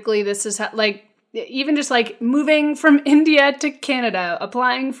logically this is like even just like moving from India to Canada,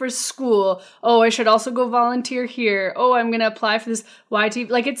 applying for school. Oh, I should also go volunteer here. Oh, I'm going to apply for this YT.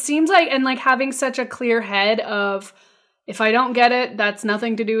 Like it seems like, and like having such a clear head of, if I don't get it, that's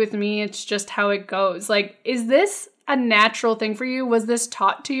nothing to do with me. It's just how it goes. Like, is this a natural thing for you? Was this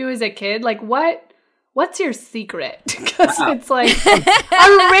taught to you as a kid? Like what's your secret? Because it's like give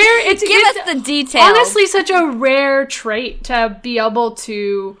us the details. Honestly, such a rare trait to be able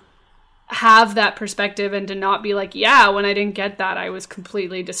to have that perspective and to not be like, yeah, when I didn't get that, I was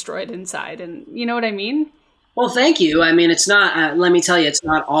completely destroyed inside. And you know what I mean? Well, thank you. I mean, it's not, let me tell you, it's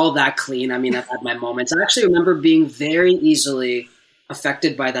not all that clean. I mean, I've had my moments. I actually remember being very easily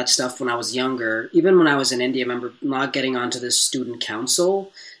affected by that stuff when I was younger. Even when I was in India, I remember not getting onto this student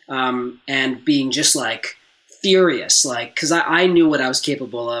council and being just like furious, like, because I knew what I was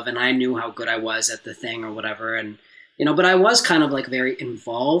capable of and I knew how good I was at the thing or whatever. And, but I was kind of like very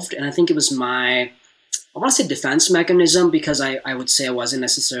involved. And I think it was I want to say defense mechanism, because I would say I wasn't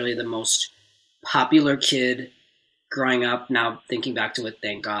necessarily the most popular kid growing up. Now thinking back to it,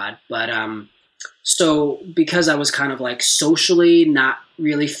 thank God. But so because I was kind of like socially not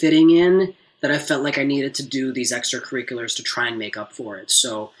really fitting in, that I felt like I needed to do these extracurriculars to try and make up for it.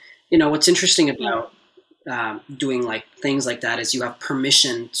 So, what's interesting about doing like things like that is you have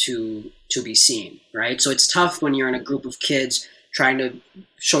permission to be seen, right? So it's tough when you're in a group of kids trying to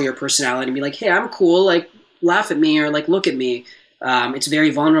show your personality and be like, hey, I'm cool, like laugh at me or like look at me. It's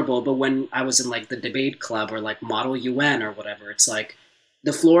very vulnerable. But when I was in like the debate club or like Model UN or whatever, it's like,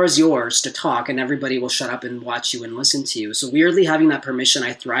 the floor is yours to talk and everybody will shut up and watch you and listen to you. So weirdly, having that permission,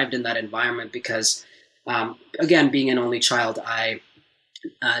 I thrived in that environment because, again, being an only child, I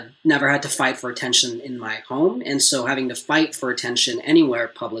never had to fight for attention in my home. And so having to fight for attention anywhere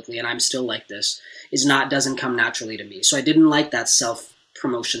publicly, and I'm still like this, doesn't come naturally to me. So I didn't like that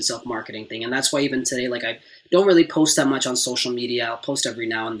self-promotion, self-marketing thing. And that's why even today, like, I don't really post that much on social media. I'll post every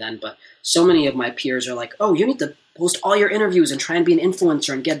now and then, but so many of my peers are like, oh, you need to post all your interviews and try and be an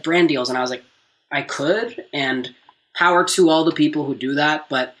influencer and get brand deals. And I was like, I could, and power to all the people who do that,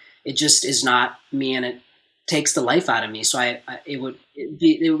 but it just is not me, and it takes the life out of me. So it would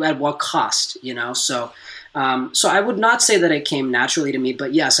at what cost, you know? So I would not say that it came naturally to me,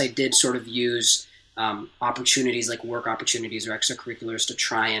 but yes, I did sort of use opportunities like work opportunities or extracurriculars to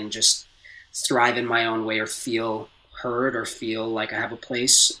try and just thrive in my own way or feel heard or feel like I have a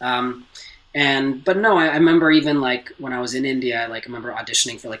place. But no, I remember even like when I was in India, like I remember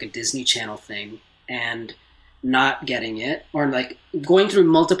auditioning for like a Disney Channel thing and not getting it, or like going through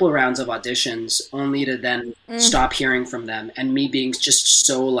multiple rounds of auditions only to then stop hearing from them, and me being just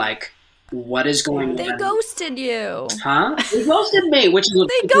so like, what is going on? They ghosted you. Huh? They ghosted me, which is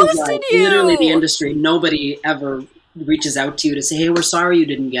they ghosted like, you. Literally the industry. Nobody ever reaches out to you to say, hey, we're sorry you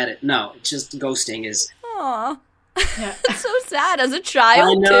didn't get it. No, it's just ghosting is. Aw. Yeah. It's so sad as a child.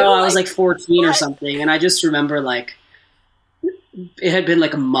 I know, too. I was like 14 or something, and I just remember like it had been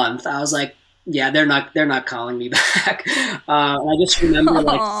like a month. I was like, yeah, they're not calling me back. I just remember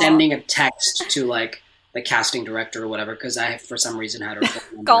like sending a text to like the casting director or whatever, because I for some reason had her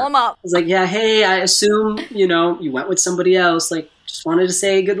phone number. Call him up. I was like, yeah, hey, I assume you went with somebody else. Like, just wanted to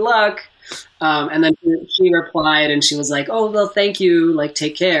say good luck. And then she replied, and she was like, oh well, thank you. Like,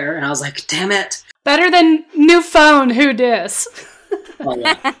 take care. And I was like, damn it. Better than new phone. Who dis? Oh,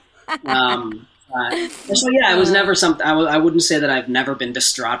 yeah. So yeah, it was never something. I wouldn't say that I've never been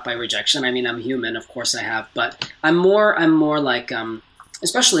distraught by rejection. I mean, I'm human, of course I have, but I'm more like,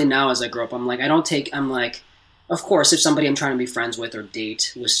 especially now as I grow up, I'm like, of course, if somebody I'm trying to be friends with or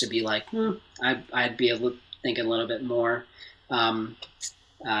date was to be like, I'd be able to think a little bit more torn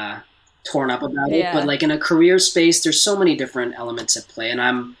up about it. But like in a career space, there's so many different elements at play, and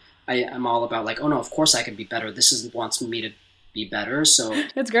I'm all about like, oh no, of course I could be better. Wants me to be better. So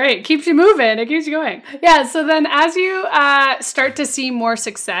it's great. Keeps you moving. It keeps you going. Yeah. So then as you start to see more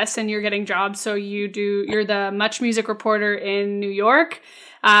success and you're getting jobs, so you're the Much Music reporter in New York,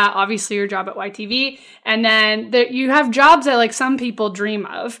 obviously your job at YTV. And then you have jobs that like some people dream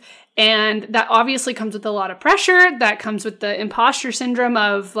of. And that obviously comes with a lot of pressure. That comes with the imposter syndrome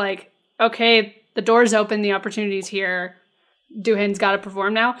of like, okay, the door's open, the opportunity's here. Duhin's got to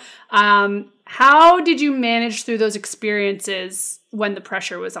perform now. How did you manage through those experiences when the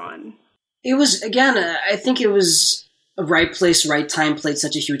pressure was on? It was, again, I think it was a right place, right time played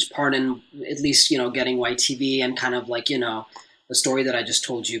such a huge part in at least, getting YTV and kind of like, the story that I just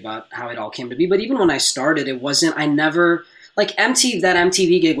told you about how it all came to be. But even when I started, that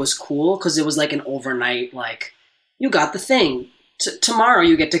MTV gig was cool because it was like an overnight, like, you got the thing. Tomorrow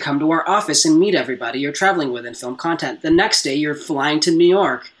you get to come to our office and meet everybody you're traveling with and film content. The next day you're flying to New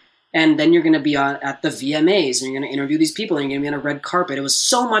York, and then you're going to be at the VMAs, and you're going to interview these people, and you're going to be on a red carpet. It was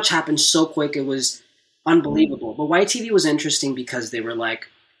so much happened so quick. It was unbelievable. But YTV was interesting because they were like,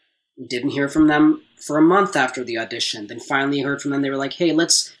 didn't hear from them for a month after the audition. Then finally heard from them. They were like, hey,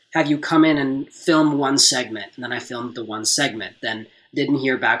 let's have you come in and film one segment. And then I filmed the one segment. Then didn't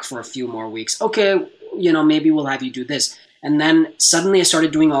hear back for a few more weeks. Okay, maybe we'll have you do this. And then suddenly I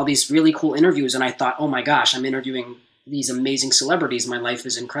started doing all these really cool interviews, and I thought, oh my gosh, I'm interviewing these amazing celebrities. My life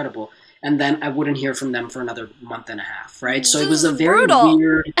is incredible. And then I wouldn't hear from them for another month and a half, right? So it was a very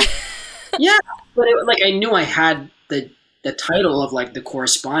weird... Yeah, but I knew I had the title of like the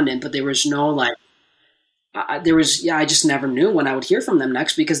correspondent, but there was no like... I just never knew when I would hear from them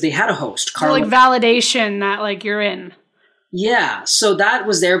next because they had a host. So like validation that like you're in. Yeah, so that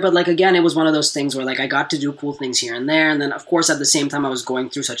was there, but like again, it was one of those things where like I got to do cool things here and there, and then of course at the same time I was going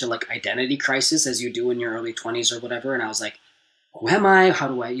through such a like identity crisis as you do in your early 20s or whatever, and I was like, who am I? How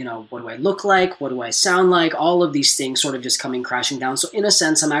do I, what do I look like? What do I sound like? All of these things sort of just coming crashing down. So in a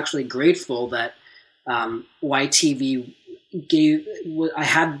sense, I'm actually grateful that YTV I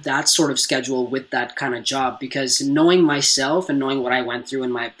had that sort of schedule with that kind of job, because knowing myself and knowing what I went through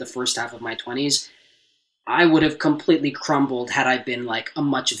in the first half of my 20s, I would have completely crumbled had I been like a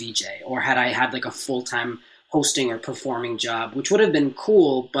Much VJ, or had I had like a full-time hosting or performing job, which would have been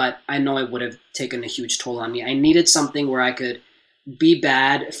cool, but I know it would have taken a huge toll on me. I needed something where I could be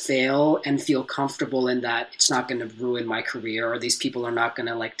bad, fail, and feel comfortable in that it's not going to ruin my career, or these people are not going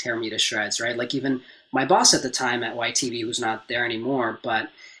to like tear me to shreds, right? Like even my boss at the time at YTV, who's not there anymore, but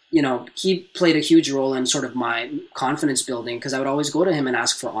he played a huge role in sort of my confidence building, because I would always go to him and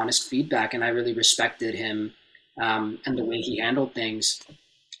ask for honest feedback, and I really respected him and the way he handled things.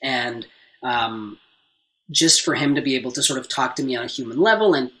 And just for him to be able to sort of talk to me on a human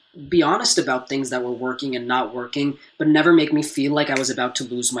level and be honest about things that were working and not working, but never make me feel like I was about to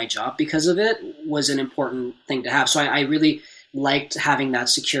lose my job because of it, was an important thing to have. So I really liked having that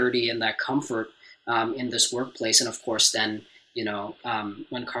security and that comfort in this workplace. And of course, then,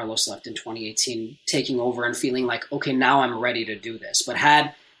 when Carlos left in 2018, taking over and feeling like, okay, now I'm ready to do this. But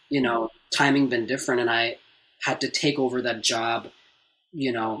had, timing been different and I had to take over that job,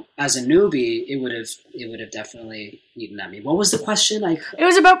 as a newbie, it would have definitely eaten at me. What was the question? It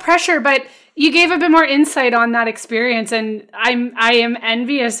was about pressure, but you gave a bit more insight on that experience, and I am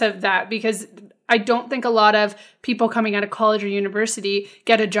envious of that, because I don't think a lot of people coming out of college or university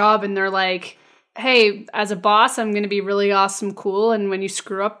get a job and they're like, hey, as a boss, I'm going to be really awesome, cool, and when you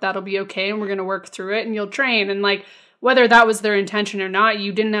screw up, that'll be okay, and we're going to work through it, and you'll train. And like, whether that was their intention or not,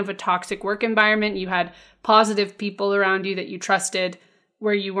 you didn't have a toxic work environment. You had positive people around you that you trusted,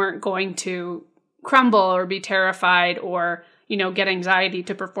 where you weren't going to crumble or be terrified or, get anxiety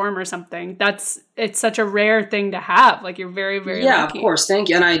to perform or something. It's such a rare thing to have. Like, you're very, very lucky. Of course. Thank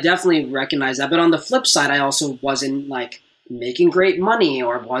you. And I definitely recognize that. But on the flip side, I also wasn't like making great money,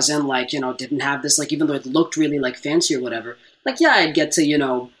 or wasn't like, didn't have this, like, even though it looked really like fancy or whatever, like, yeah, I'd get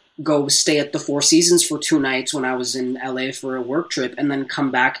to, go stay at the Four Seasons for 2 nights when I was in LA for a work trip, and then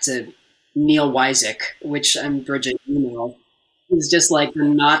come back to Neil Wyzik, which I'm Bridget, He's just like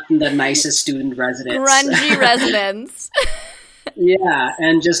not the nicest student residence. Grungy residence. Yeah,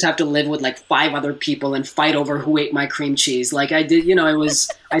 and just have to live with like 5 other people and fight over who ate my cream cheese. Like I did,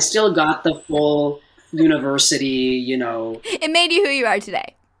 I still got the full university, It made you who you are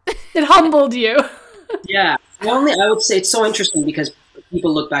today. It humbled you. Yeah. I would say it's so interesting, because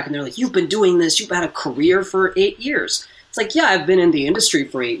people look back and they're like, you've been doing this, you've had a career for 8 years. It's like, yeah, I've been in the industry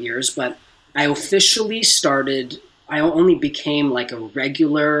for 8 years, but I only became like a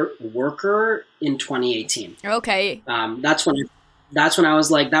regular worker in 2018. Okay. That's when I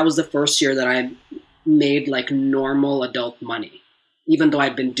was like, that was the first year that I made like normal adult money, even though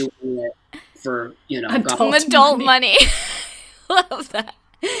I'd been doing it for, adult money. Love that.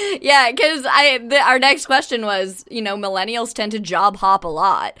 Yeah, because our next question was, millennials tend to job hop a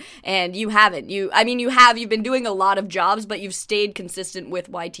lot, and you haven't. You've been doing a lot of jobs, but you've stayed consistent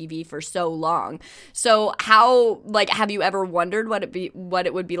with YTV for so long. So how, have you ever wondered what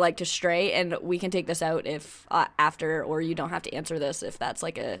it would be like to stray? And we can take this out if after, or you don't have to answer this if that's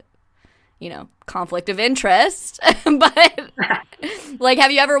like a, conflict of interest. But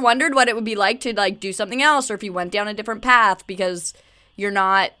have you ever wondered what it would be like to like do something else, or if you went down a different path because you're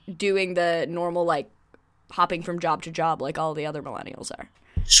not doing the normal, hopping from job to job like all the other millennials are?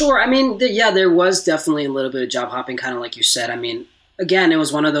 Sure. I mean, there was definitely a little bit of job hopping, kind of like you said. I mean, again, it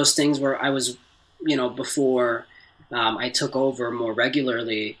was one of those things where I was, before I took over more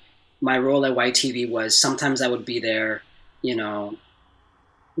regularly, my role at YTV was sometimes I would be there,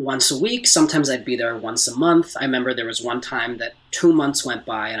 once a week. Sometimes I'd be there once a month. I remember there was one time that 2 months went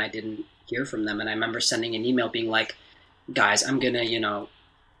by and I didn't hear from them. And I remember sending an email being like, guys, I'm going to,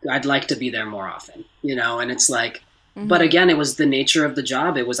 I'd like to be there more often, and it's like, but again, it was the nature of the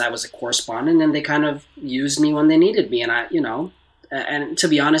job. I was a correspondent, and they kind of used me when they needed me. And I, and to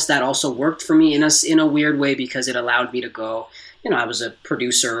be honest, that also worked for me in a weird way, because it allowed me to go, I was a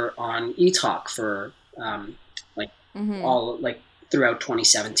producer on eTalk for, all throughout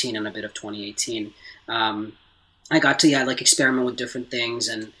 2017 and a bit of 2018. I got to, experiment with different things.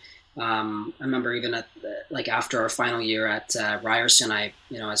 And, I remember even at after our final year at Ryerson, I,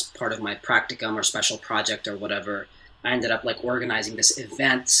 as part of my practicum or special project or whatever, I ended up organizing this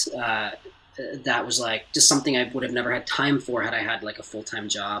event that was just something I would have never had time for had I had a full-time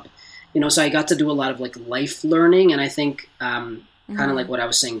job. So I got to do a lot of life learning, and I think kind of like what I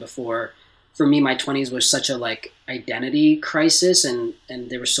was saying before, for me, my 20s was such a identity crisis, and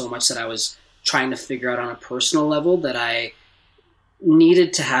there was so much that I was trying to figure out on a personal level that I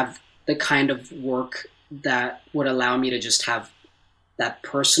needed to have the kind of work that would allow me to just have that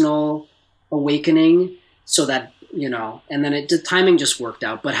personal awakening, so that, and then the timing just worked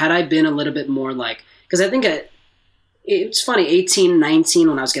out. But had I been a little bit more because I think it's funny, 18, 19,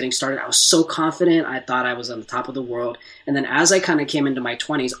 when I was getting started, I was so confident. I thought I was on the top of the world. And then as I kind of came into my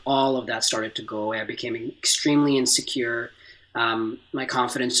 20s, all of that started to go away. I became extremely insecure. My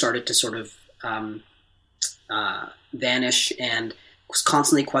confidence started to sort of vanish. And was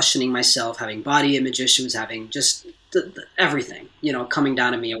constantly questioning myself, having body image issues, having just everything, coming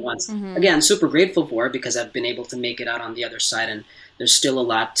down to me at once. Again, super grateful for it because I've been able to make it out on the other side, and there's still a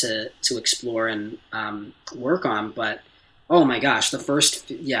lot to explore and work on. But oh my gosh,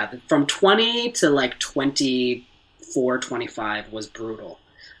 from 20 to like 24, 25 was brutal.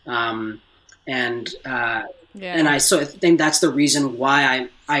 And I think that's the reason why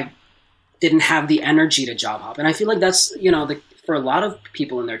I didn't have the energy to job hop. And I feel like that's, for a lot of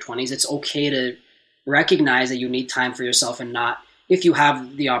people in their 20s, it's okay to recognize that you need time for yourself and not, if you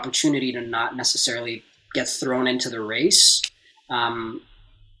have the opportunity to not necessarily get thrown into the race,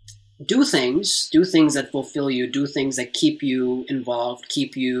 do things that fulfill you, do things that keep you involved,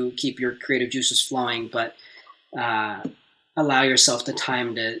 keep your creative juices flowing, but allow yourself the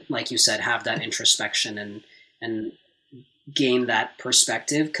time to, like you said, have that introspection and gain that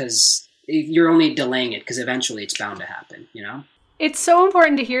perspective, because you're only delaying it because eventually it's bound to happen, It's so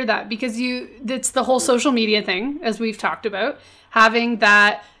important to hear that because it's the whole social media thing, as we've talked about, having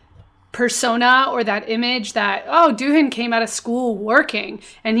that persona or that image that, oh, Duhin came out of school working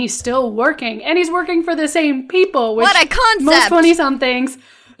and he's still working and he's working for the same people. Which what a concept! Most 20-somethings,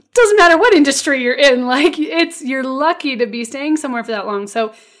 doesn't matter what industry you're in, like you're lucky to be staying somewhere for that long.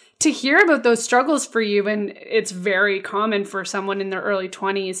 So to hear about those struggles for you, and it's very common for someone in their early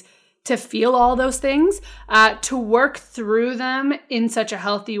 20s to feel all those things, to work through them in such a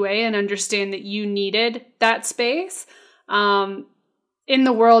healthy way and understand that you needed that space. In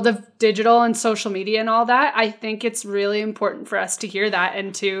the world of digital and social media and all that, I think it's really important for us to hear that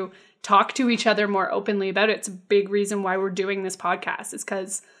and to talk to each other more openly about it. It's a big reason why we're doing this podcast. It's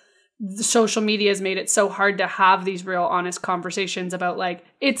because the social media has made it so hard to have these real honest conversations about, like,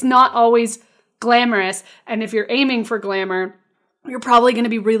 it's not always glamorous. And if you're aiming for glamour, you're probably going to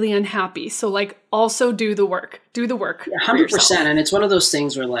be really unhappy. So, like, also do the work. Do the work. 100%. And it's one of those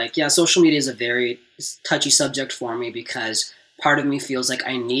things where, like, yeah, social media is a very touchy subject for me because part of me feels like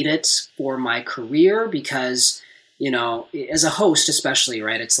I need it for my career because, as a host especially,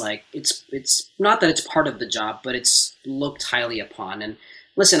 right, it's like, it's not that it's part of the job, but it's looked highly upon. And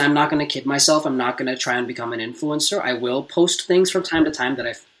listen, I'm not going to kid myself. I'm not going to try and become an influencer. I will post things from time to time that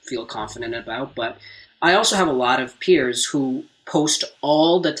I feel confident about, but I also have a lot of peers who post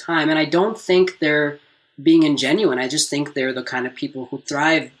all the time, and I don't think they're being ingenuine. I just think they're the kind of people who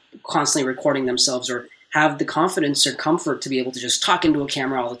thrive constantly recording themselves or have the confidence or comfort to be able to just talk into a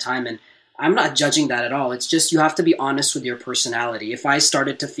camera all the time. And I'm not judging that at all. It's just you have to be honest with your personality. If I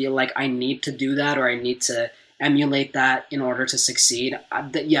started to feel like I need to do that or I need to emulate that in order to succeed,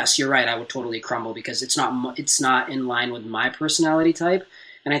 yes, you're right, I would totally crumble because it's not in line with my personality type.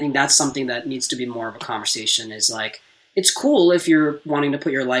 And I think that's something that needs to be more of a conversation, is like, it's cool if you're wanting to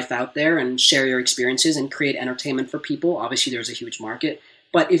put your life out there and share your experiences and create entertainment for people. Obviously, there's a huge market.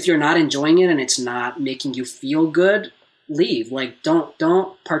 But if you're not enjoying it and it's not making you feel good, leave. Like,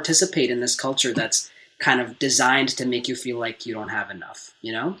 don't participate in this culture that's kind of designed to make you feel like you don't have enough,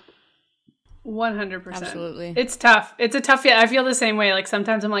 100%. Absolutely. It's tough. It's a tough, I feel the same way. Like,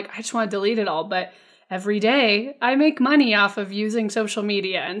 sometimes I'm like, I just want to delete it all. But every day I make money off of using social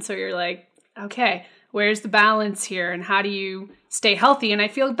media. And so you're like, okay, where's the balance here? And how do you stay healthy? And I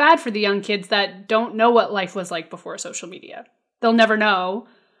feel bad for the young kids that don't know what life was like before social media. They'll never know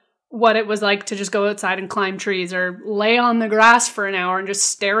what it was like to just go outside and climb trees or lay on the grass for an hour and just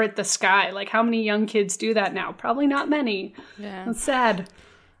stare at the sky. Like, how many young kids do that now? Probably not many. Yeah. That's sad.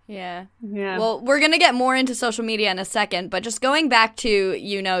 Yeah. Yeah. Well, we're going to get more into social media in a second, but just going back to,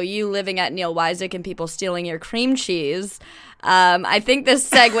 you living at Neil Wyzik and people stealing your cream cheese, I think this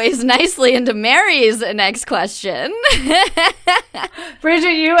segues nicely into Mary's next question.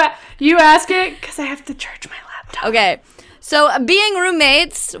 Bridget, you ask it because I have to charge my laptop. Okay. So, being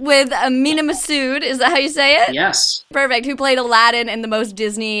roommates with Amina Masood, is that how you say it? Yes. Perfect. Who played Aladdin in the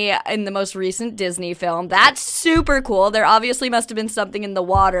most recent Disney film. That's super cool. There obviously must have been something in the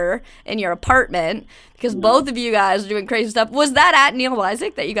water in your apartment because both of you guys are doing crazy stuff. Was that at Neil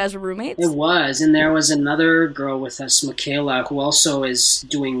Wyzik that you guys were roommates? It was, and there was another girl with us, Michaela, who also is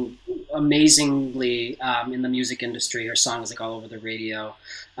doing amazingly in the music industry. Her song is like all over the radio.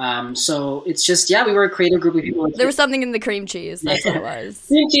 So it's just, we were a creative group of people. There was something in the cream cheese. That's what it was.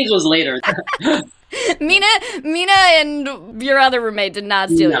 Cream cheese was later. Mina and your other roommate did not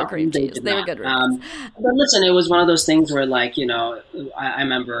steal your cream cheese. They were good roommates. But listen, it was one of those things where, like, I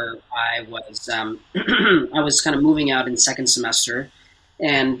remember I was I was kind of moving out in second semester,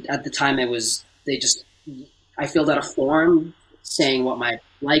 and at the time I filled out a form saying what my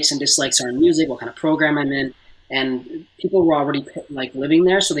likes and dislikes are in music, what kind of program I'm in, and people were already like living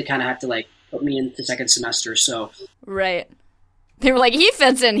there, so they kind of had to like put me into second semester. So right. They were like, he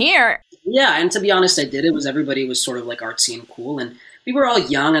fits in here. Yeah, and to be honest, I did. Everybody was sort of like artsy and cool, and we were all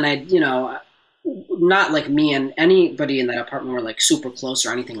young, and not like me and anybody in that apartment were like super close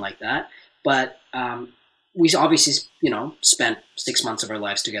or anything like that. But we obviously, spent 6 months of our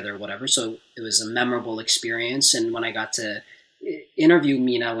lives together or whatever. So it was a memorable experience. And when I got to interview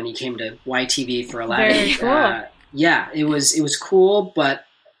Mina when he came to YTV for Aladdin, very cool. it was cool. But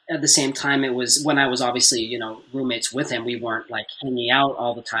at the same time, it was when I was obviously, roommates with him. We weren't like hanging out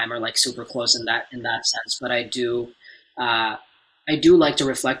all the time or like super close in that sense. But I do like to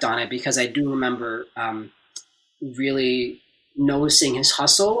reflect on it because I do remember really noticing his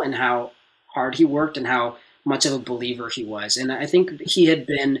hustle and how hard he worked and how much of a believer he was. And I think he had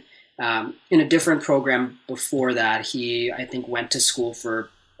been in a different program before that. He, I think, went to school for,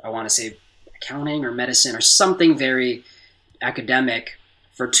 I want to say, accounting or medicine or something very academic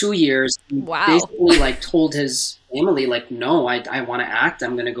for 2 years. Wow. Basically, like, told his family, like, no, I want to act.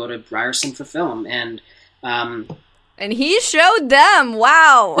 I'm going to go to Ryerson for film. And he showed them.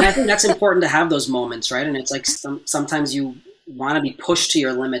 Wow. And I think that's important to have those moments, right? And it's like sometimes you want to be pushed to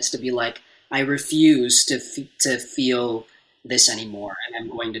your limits to be like, I refuse to feel this anymore, and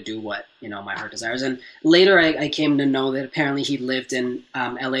I'm going to do what my heart desires. And later, I came to know that apparently he lived in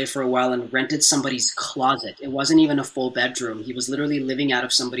LA for a while and rented somebody's closet. It wasn't even a full bedroom. He was literally living out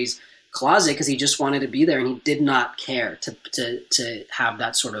of somebody's closet because he just wanted to be there, and he did not care to have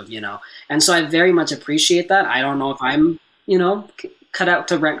that sort of And so I very much appreciate that. I don't know if I'm cut out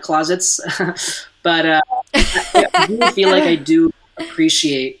to rent closets, but I do feel like I do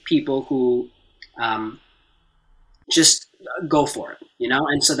appreciate people who just go for it,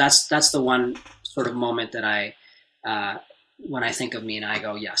 and so that's the one sort of moment that I when I think of Mina, I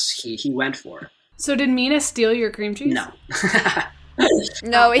go, yes, he went for it. So did Mina steal your cream cheese? No.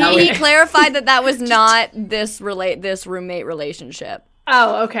 No, he clarified that was not this roommate relationship.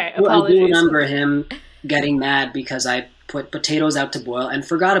 Oh, okay. Apologies. Well, I do remember him getting mad because I put potatoes out to boil and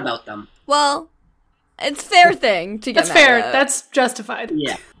forgot about them. Well, it's a fair thing to get That's mad fair. about. That's justified.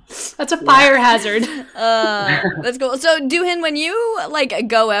 Yeah. That's a fire hazard. That's cool. So, Duhin, when you like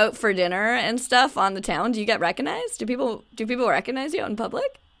go out for dinner and stuff on the town, do you get recognized? Do people recognize you out in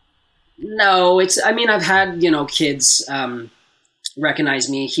public? No, I've had, kids recognize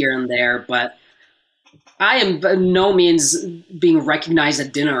me here and there, but I am by no means being recognized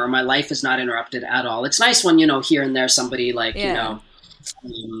at dinner, or my life is not interrupted at all. It's nice when, here and there somebody like,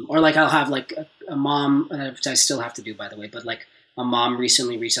 or like I'll have like a mom, which I still have to do, by the way, but like a mom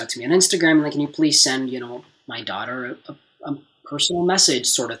recently reached out to me on Instagram and like, can you please send, my daughter a personal message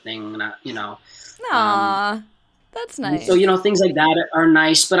sort of thing, Aww, that's nice. So, things like that are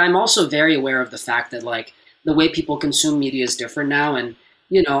nice, but I'm also very aware of the fact that like the way people consume media is different now. And,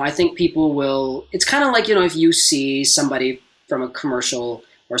 I think people will, it's kind of like, if you see somebody from a commercial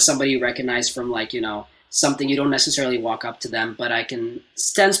or somebody you recognize from like, something, you don't necessarily walk up to them, but I can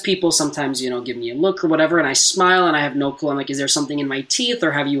sense people sometimes, give me a look or whatever, and I smile and I have no clue. I'm like, is there something in my teeth,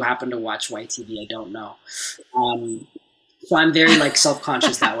 or have you happened to watch YTV? I don't know. So I'm very like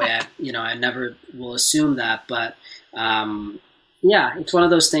self-conscious that way. I never will assume that, but yeah, it's one of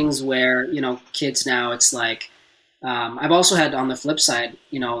those things where, kids now, it's like, I've also had on the flip side,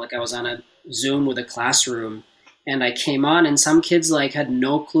 like I was on a Zoom with a classroom and I came on and some kids like had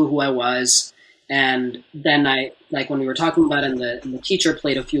no clue who I was. And then I, like when we were talking about it and the teacher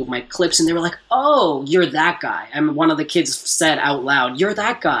played a few of my clips and they were like, oh, you're that guy. And one of the kids said out loud, you're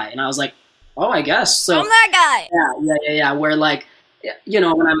that guy. And I was like, oh, I guess. So I'm that guy. Yeah. Where like,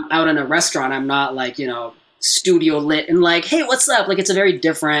 when I'm out in a restaurant, I'm not like, studio lit and like, hey, what's up? Like, it's a very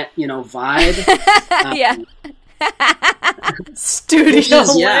different, vibe. Yeah.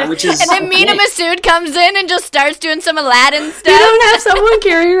 Studio which is and then Mina Masood comes in and just starts doing some Aladdin stuff. You don't have someone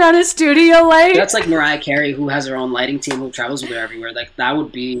carrying around a studio light? That's like Mariah Carey, who has her own lighting team, who travels with her everywhere. Like, that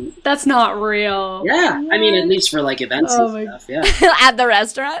would be... That's not real. Yeah. What? I mean, at least for like events and stuff, yeah. At the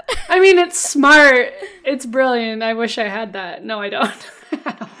restaurant? I mean, it's smart. It's brilliant. I wish I had that. No, I don't.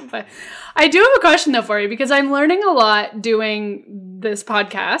 But I do have a question, though, for you, because I'm learning a lot doing this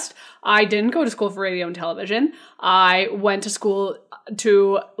podcast. I didn't go to school for radio and television. I went to school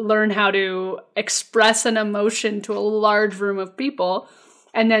to learn how to express an emotion to a large room of people.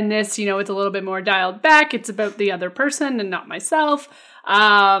 And then this, it's a little bit more dialed back. It's about the other person and not myself.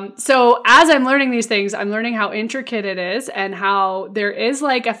 So as I'm learning these things, I'm learning how intricate it is and how there is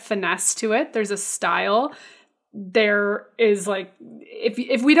like a finesse to it. There's a style. There is like,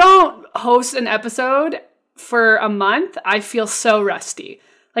 if we don't host an episode for a month, I feel so rusty.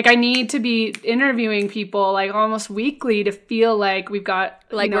 Like I need to be interviewing people like almost weekly to feel like we've got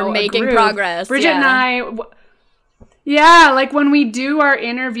like we're making progress. Bridget and I, Yeah, like when we do our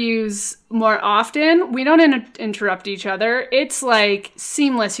interviews more often, we don't interrupt each other. It's like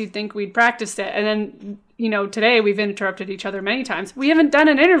seamless. You'd think we'd practiced it. And then, today we've interrupted each other many times. We haven't done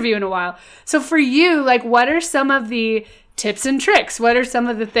an interview in a while. So for you, like, what are some of the tips and tricks? What are some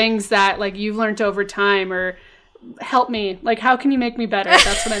of the things that, like, you've learned over time, or help me? Like, how can you make me better?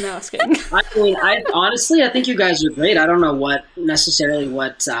 That's what I'm asking. I mean, honestly, I think you guys are great. I don't know what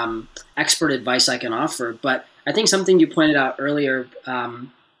expert advice I can offer, but I think something you pointed out earlier,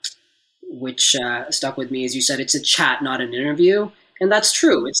 which stuck with me, is you said it's a chat, not an interview. And that's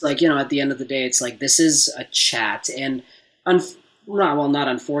true. It's like, at the end of the day, it's like, this is a chat. And not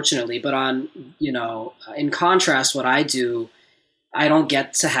unfortunately, but in contrast, what I do, I don't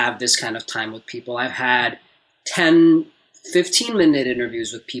get to have this kind of time with people. I've had 10, 15-minute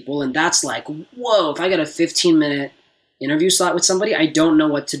interviews with people, and that's like, whoa, if I get a 15-minute interview slot with somebody, I don't know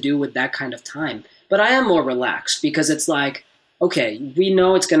what to do with that kind of time. But I am more relaxed because it's like, okay, we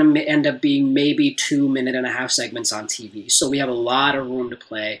know it's going to end up being maybe 2.5-minute segments on TV. So we have a lot of room to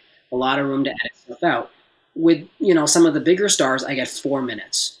play, a lot of room to edit stuff out. With, some of the bigger stars, I get 4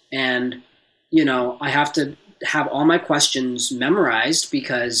 minutes. And, I have to have all my questions memorized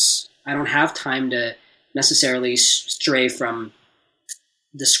because I don't have time to necessarily stray from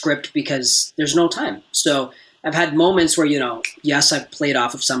the script because there's no time. So I've had moments where, yes, I've played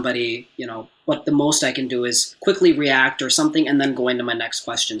off of somebody, but the most I can do is quickly react or something and then go into my next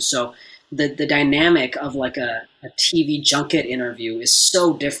question. So the dynamic of like a TV junket interview is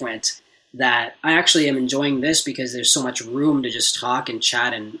so different that I actually am enjoying this because there's so much room to just talk and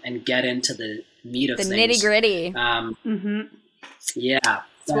chat and get into the meat of the things. The nitty-gritty. Yeah. That's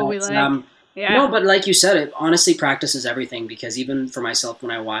what we like. Yeah. No, but like you said, it honestly practices everything because even for myself,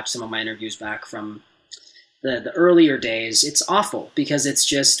 when I watch some of my interviews back from the earlier days, it's awful because it's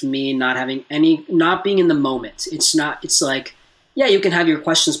just me not being in the moment. It's like, yeah, you can have your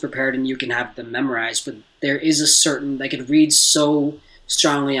questions prepared and you can have them memorized, but there is a certain, like, it reads so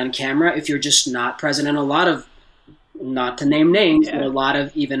strongly on camera if you're just not present. And a lot of, not to name names, but a lot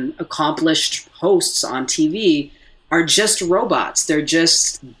of even accomplished hosts on TV are just robots. They're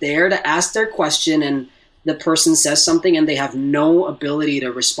just there to ask their question and the person says something and they have no ability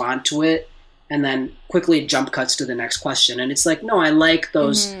to respond to it and then quickly jump cuts to the next question. And it's like, no, I like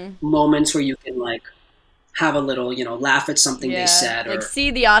those moments where you can like have a little, laugh at something they said. Like or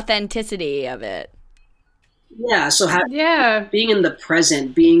see the authenticity of it. Yeah, so being in the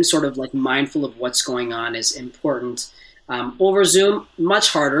present, being sort of like mindful of what's going on is important. Over Zoom, much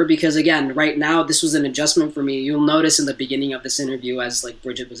harder because, again, right now, this was an adjustment for me. You'll notice in the beginning of this interview, as like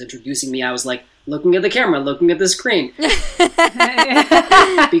Bridget was introducing me, I was like looking at the camera, looking at the screen.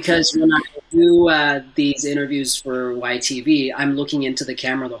 Because when I do these interviews for YTV, I'm looking into the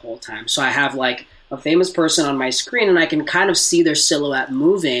camera the whole time. So I have like a famous person on my screen and I can kind of see their silhouette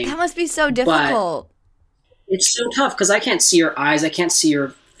moving. That must be so difficult. It's so tough because I can't see her eyes. I can't see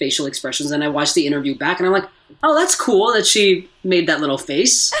her facial expressions. And I watch the interview back and I'm like, oh, that's cool that she made that little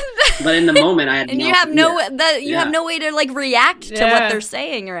face. But in the moment, I had and you have no way to like react to what they're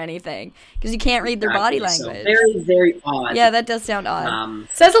saying or anything because you can't read their body language. So very, very odd. Yeah, that does sound odd.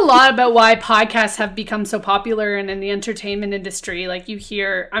 Says a lot about why podcasts have become so popular and in the entertainment industry. Like you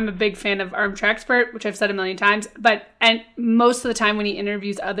hear, I'm a big fan of Armchair Expert, which I've said a million times. And most of the time when he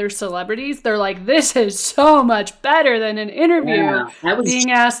interviews other celebrities, they're like, "This is so much better than an interview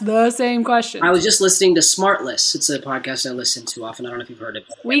being asked the same question." I was just listening to Smartless. It's a podcast I listen to often. I don't know if you've heard it.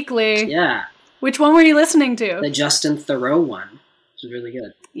 Weekly. Yeah. Which one were you listening to? The Justin Thoreau one, which is really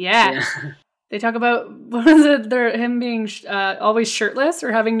good. Yeah. They talk about, what is it, him being always shirtless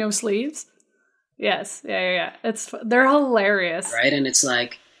or having no sleeves? Yes. Yeah. They're hilarious. Right? And it's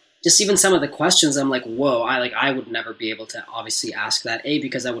like, just even some of the questions, I'm like, whoa, I would never be able to obviously ask that, A,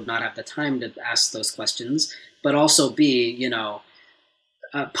 because I would not have the time to ask those questions, but also B,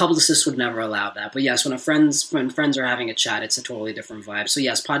 publicists would never allow that. But yes, when friends are having a chat, it's a totally different vibe. So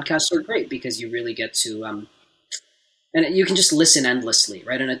yes, podcasts are great because you really get to, and you can just listen endlessly,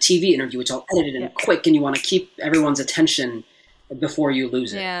 right? In a TV interview, it's all edited and quick, and you want to keep everyone's attention before you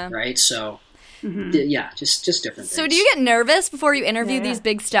lose it, right? So just different things. So do you get nervous before you interview these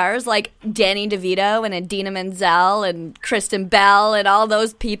big stars like Danny DeVito and Idina Menzel and Kristen Bell and all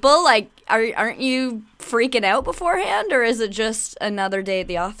those people? Like, aren't you freaking out beforehand, or is it just another day at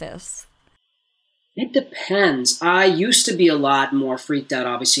the office? It depends. I used to be a lot more freaked out,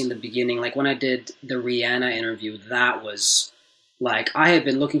 obviously, in the beginning. Like when I did the Rihanna interview, that was like, I had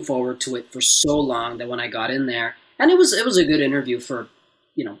been looking forward to it for so long that when I got in there, and it was a good interview for,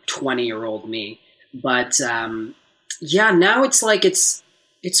 20-year-old me. But now it's like,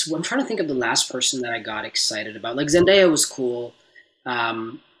 I'm trying to think of the last person that I got excited about. Like Zendaya was cool,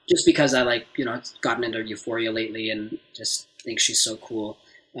 just because I like, gotten into Euphoria lately and just think she's so cool.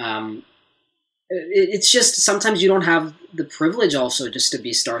 It's just sometimes you don't have the privilege also just to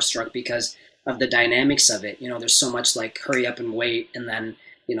be starstruck because of the dynamics of it. There's so much like hurry up and wait, and then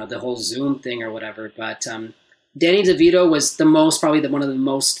the whole Zoom thing or whatever. But Danny DeVito was probably one of the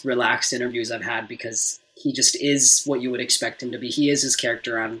most relaxed interviews I've had because he just is what you would expect him to be. He is his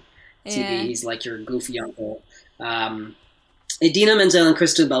character on TV. Yeah. He's like your goofy uncle. Idina Menzel and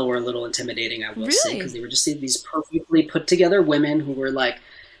Kristen Bell were a little intimidating, I will say, because they were just these perfectly put together women who were like,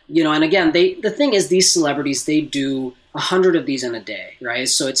 and again, the thing is, these celebrities, they do 100 of these in a day, right?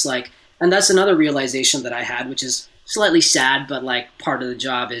 So it's like, and that's another realization that I had, which is slightly sad, but like part of the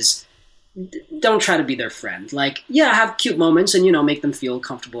job is don't try to be their friend. Like, yeah, have cute moments and, make them feel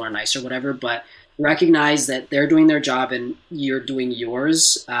comfortable or nice or whatever, but recognize that they're doing their job and you're doing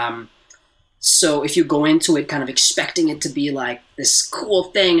yours. So if you go into it kind of expecting it to be like this cool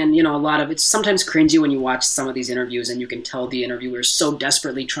thing, and, a lot of it's sometimes cringy when you watch some of these interviews and you can tell the interviewer is so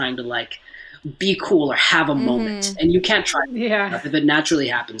desperately trying to like be cool or have a moment, and you can't try. Yeah. If it naturally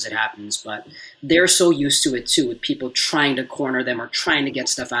happens, it happens. But they're so used to it too, with people trying to corner them or trying to get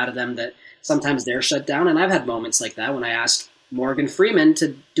stuff out of them, that sometimes they're shut down. And I've had moments like that when I asked Morgan Freeman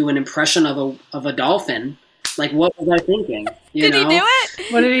to do an impression of a dolphin. Like, what was I thinking? Did he do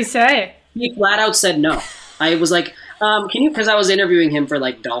it? What did he say? He flat out said no. I was like, can you, because I was interviewing him for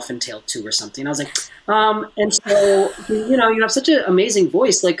like Dolphin Tale 2 or something. I was like, and so, you have such an amazing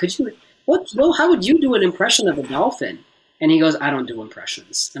voice. Like, could you, how would you do an impression of a dolphin? And he goes, I don't do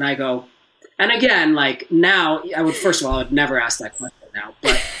impressions. And I go, and again, like now, I would never ask that question now.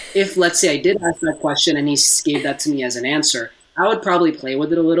 But if, let's say I did ask that question and he gave that to me as an answer, I would probably play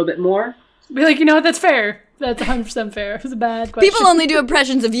with it a little bit more. Be like, what, that's fair. That's 100% fair. It was a bad question. People only do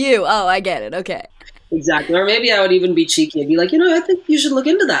impressions of you. Oh, I get it. Okay. Exactly. Or maybe I would even be cheeky and be like, I think you should look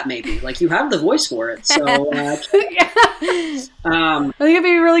into that maybe. Like, you have the voice for it. So, I think it'd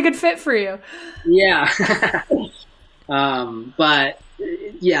be a really good fit for you. Yeah. But,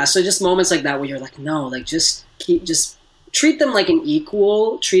 yeah, so just moments like that where you're like, no, like, just treat them like an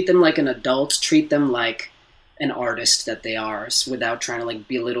equal, treat them like an adult, treat them like an artist that they are, without trying to like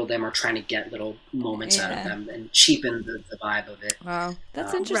belittle them or trying to get little moments out of them and cheapen the vibe of it. Wow,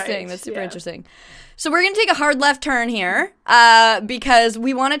 that's interesting. Right. That's super interesting. So we're going to take a hard left turn here because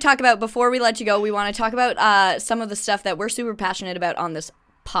we want to talk about, before we let you go, we want to talk about some of the stuff that we're super passionate about on this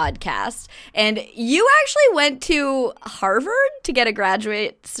podcast. And you actually went to Harvard to get a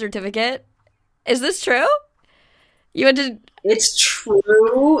graduate certificate. Is this true? You went to... It's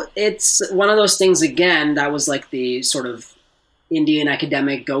true. It's one of those things, again, that was like the sort of Indian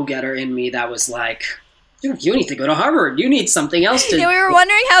academic go-getter in me that was like, dude, you need to go to Harvard. You need something else to... Yeah, we were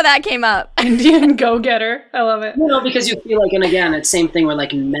wondering how that came up. Indian go-getter. I love it. Because you feel like, and again, it's the same thing where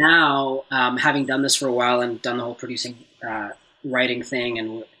like now, having done this for a while and done the whole producing, writing thing,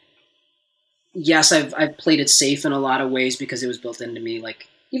 and yes, I've played it safe in a lot of ways because it was built into me, like,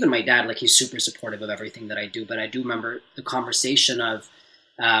 even my dad, like, he's super supportive of everything that I do. But I do remember the conversation of,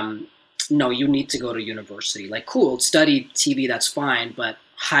 no, you need to go to university. Like, cool, study TV, that's fine, but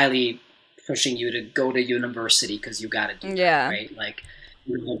highly pushing you to go to university because you got to do that, right? Like,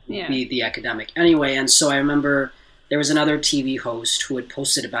 be the academic. Anyway, and so I remember there was another TV host who had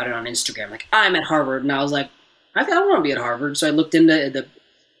posted about it on Instagram, like, I'm at Harvard. And I was like, I want to be at Harvard. So I looked into the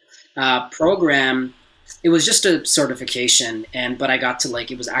program. It was just a certification, but I got to,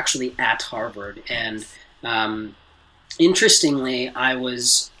 like, it was actually at Harvard. And interestingly, I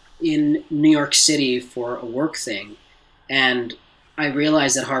was in New York City for a work thing, and I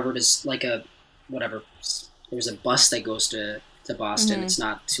realized that Harvard is like there's a bus that goes to Boston. Mm-hmm. It's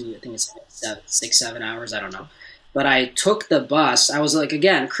not I think it's 6-7 hours, I don't know. But I took the bus. I was like,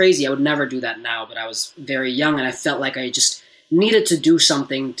 again, crazy. I would never do that now, but I was very young, and I felt like I just needed to do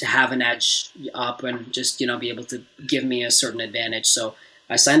something to have an edge up and just, be able to give me a certain advantage. So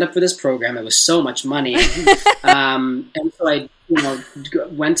I signed up for this program. It was so much money. And so I,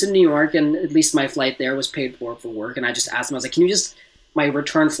 went to New York, and at least my flight there was paid for work. And I just asked him, I was like, my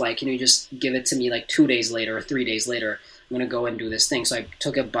return flight, can you just give it to me like 2 days later or 3 days later? I'm going to go and do this thing. So I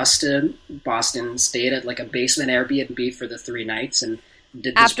took a bus to Boston, stayed at like a basement Airbnb for the 3 nights, and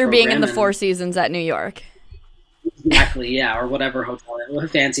did this after being in the Four Seasons at New York. Exactly, yeah, or whatever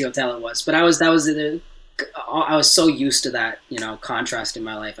fancy hotel it was. But I was so used to that, contrast in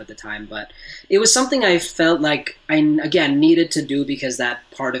my life at the time. But it was something I felt like I, again, needed to do because that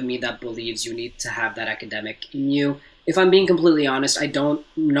part of me that believes you need to have that academic in you. If I'm being completely honest, I don't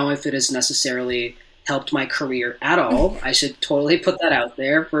know if it is necessarily helped my career at all. I should totally put that out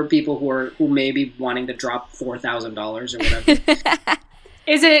there for people who may be wanting to drop $4,000 or whatever.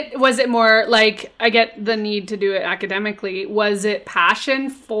 Was it more like, I get the need to do it academically. Was it passion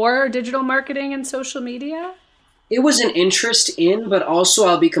for digital marketing and social media? It was an interest in, but also,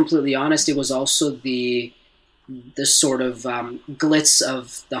 I'll be completely honest, it was also the sort of glitz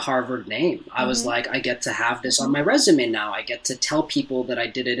of the Harvard name. I was like, I get to have this on my resume now. I get to tell people that I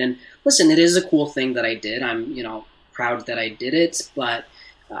did it. And listen, it is a cool thing that I did. I'm, proud that I did it. But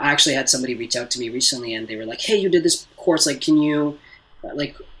I actually had somebody reach out to me recently, and they were like, hey, you did this course. Like, can you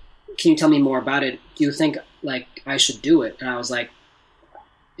tell me more about it? Do you think I should do it? And I was like,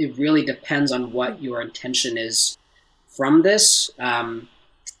 it really depends on what your intention is from this. Believe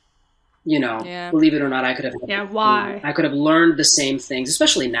it or not, I could have. Yeah, why? I could have learned the same things,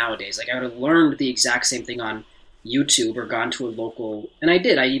 especially nowadays. I would have learned the exact same thing on YouTube or gone to a local, and I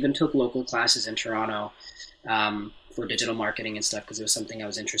did. I even took local classes in Toronto for digital marketing and stuff because it was something I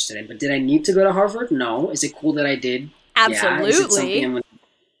was interested in. But did I need to go to Harvard? No. Is it cool that I did? Absolutely. Yeah. Is it something I'm going to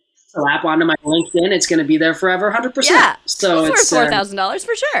slap onto my LinkedIn? It's going to be there forever, 100%. Yeah. So it's worth $4,000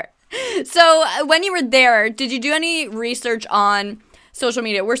 for sure. So when you were there, did you do any research on social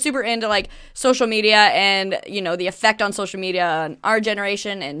media? We're super into social media and the effect on social media on our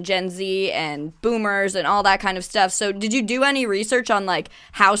generation and Gen Z and boomers and all that kind of stuff. So did you do any research on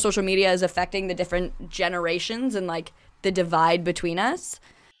how social media is affecting the different generations and the divide between us?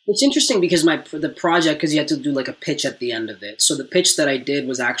 It's interesting because the project, because you had to do a pitch at the end of it. So the pitch that I did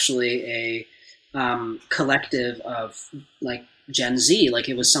was actually a collective of Gen Z.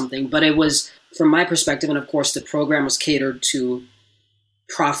 It was something, but it was from my perspective, and of course the program was catered to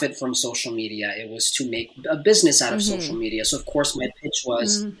profit from social media. It was to make a business out of social media. So of course my pitch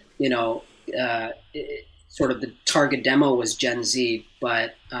was, sort of the target demo was Gen Z,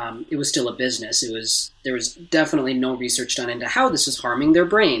 but it was still a business. There was definitely no research done into how this is harming their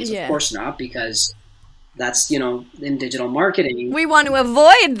brains. Yeah. Of course not, because that's, in digital marketing. We want to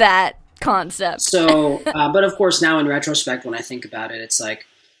avoid that concept. So, but of course now in retrospect, when I think about it, it's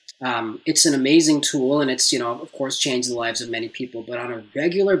it's an amazing tool, and it's, of course, changed the lives of many people, but on a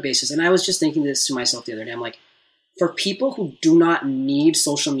regular basis. And I was just thinking this to myself the other day. I'm like, for people who do not need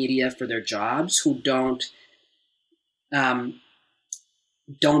social media for their jobs, who don't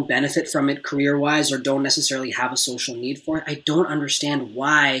benefit from it career-wise or don't necessarily have a social need for it, I don't understand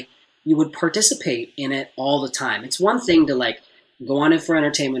why you would participate in it all the time. It's one thing to go on it for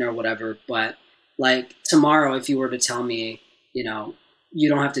entertainment or whatever, but tomorrow, if you were to tell me, you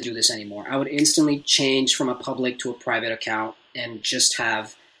don't have to do this anymore, I would instantly change from a public to a private account and just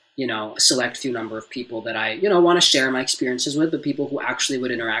have, a select few number of people that I, want to share my experiences with, but people who actually would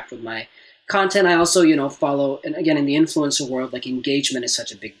interact with my content. I also, follow, and again, in the influencer world, engagement is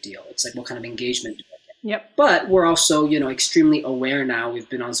such a big deal. It's what kind of engagement do I get? Yep. But we're also, extremely aware now. We've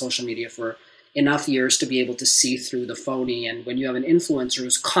been on social media for enough years to be able to see through the phony. And when you have an influencer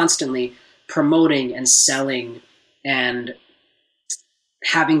who's constantly promoting and selling and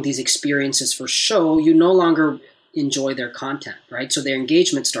having these experiences for show, you no longer enjoy their content, right? So their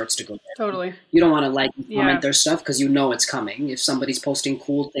engagement starts to go down. Totally. You don't want to and comment their stuff because it's coming. If somebody's posting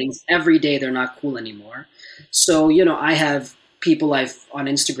cool things every day, they're not cool anymore. So, I have people on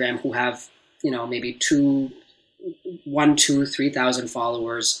Instagram who have, maybe 3,000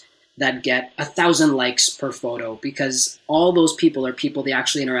 followers that get 1,000 likes per photo, because all those people are people they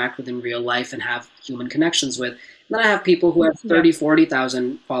actually interact with in real life and have human connections with. Then I have people who have 30,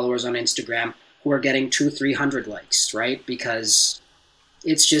 40,000 followers on Instagram who are getting 200-300 likes, right? Because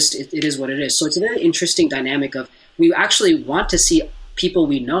it's just, it is what it is. So it's a very interesting dynamic of, we actually want to see people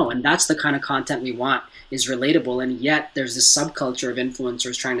we know, and that's the kind of content we want, is relatable, and yet there's this subculture of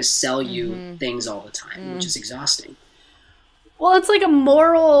influencers trying to sell you things all the time, which is exhausting. Well, it's a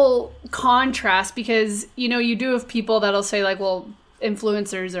moral contrast, because, you do have people that'll say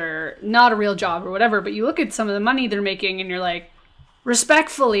influencers are not a real job or whatever, but you look at some of the money they're making and you're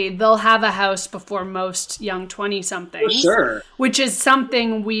respectfully, they'll have a house before most young 20-somethings. For sure. Which is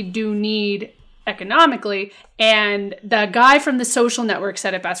something we do need economically. And the guy from The Social Network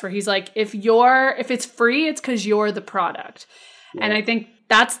said it best, where he's like, if it's free, it's because you're the product. Yeah. And I think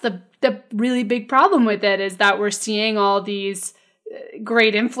that's the really big problem with it, is that we're seeing all these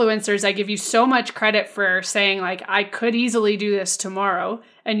great influencers. I give you so much credit for saying I could easily do this tomorrow,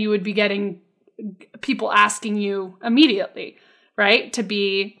 and you would be getting people asking you immediately, right? To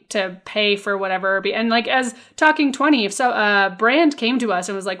pay for whatever. And as Talking 20, if a brand came to us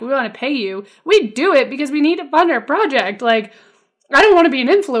and was we want to pay you, we'd do it because we need to fund our project. I don't want to be an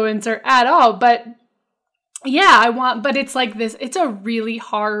influencer at all, but yeah, but it's this, it's a really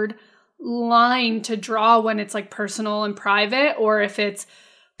hard line to draw when it's like personal and private, or if it's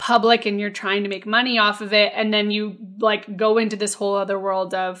public and you're trying to make money off of it, and then you like go into this whole other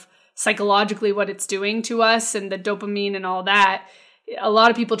world of psychologically what it's doing to us and the dopamine and all that. A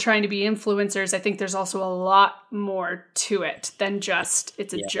lot of people trying to be influencers, I think there's also a lot more to it than just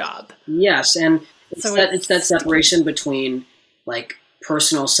it's a job. Yes, and it's that separation between like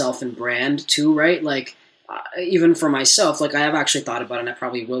personal self and brand too, right? Like even for myself, like I have actually thought about it, and I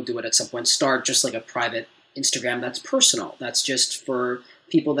probably will do it at some point, start just like a private Instagram that's personal. That's just for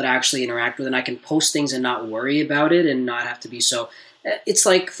people that I actually interact with, and I can post things and not worry about it and not have to be so. It's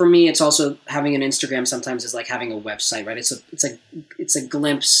like, for me, it's also having an Instagram sometimes is like having a website, right? It's a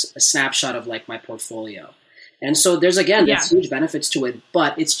glimpse, a snapshot of like my portfolio. And so there's huge benefits to it,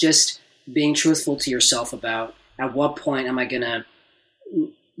 but it's just being truthful to yourself about at what point am I going to,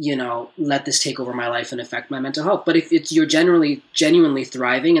 let this take over my life and affect my mental health. But if you're genuinely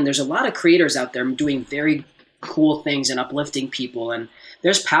thriving, and there's a lot of creators out there doing very cool things and uplifting people, and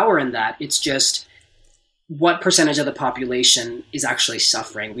there's power in that. It's just, what percentage of the population is actually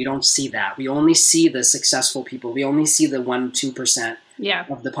suffering? We don't see that. We only see the successful people. We only see the 1-2%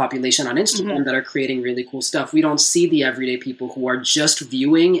 of the population on Instagram that are creating really cool stuff. We don't see the everyday people who are just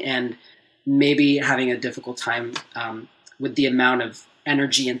viewing and maybe having a difficult time with the amount of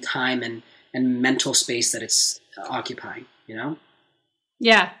energy and time and mental space that it's occupying,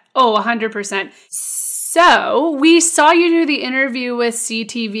 Yeah. Oh, 100%. So we saw you do the interview with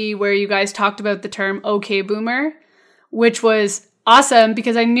CTV where you guys talked about the term "okay boomer," which was awesome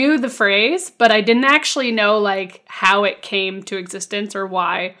because I knew the phrase, but I didn't actually know like how it came to existence or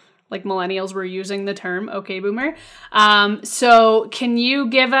why like millennials were using the term "okay boomer." So can you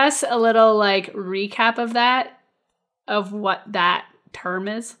give us a little like recap of that, of what that term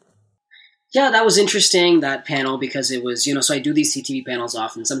is? Yeah, that was interesting, that panel, because it was, so I do these CTV panels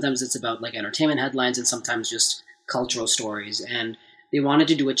often. Sometimes it's about like entertainment headlines and sometimes just cultural stories. And they wanted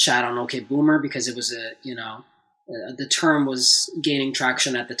to do a chat on "okay boomer" because it was the term was gaining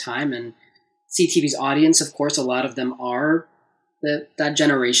traction at the time. And CTV's audience, of course, a lot of them are that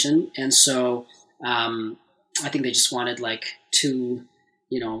generation. And so I think they just wanted like two,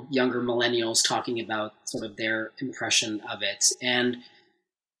 younger millennials talking about sort of their impression of it. And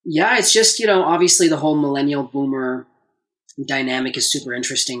yeah, it's just, obviously the whole millennial boomer dynamic is super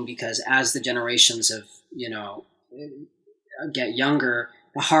interesting because as the generations of, get younger,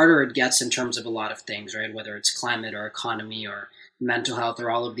 the harder it gets in terms of a lot of things, right? Whether it's climate or economy or mental health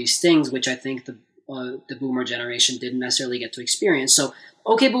or all of these things, which I think the boomer generation didn't necessarily get to experience. So,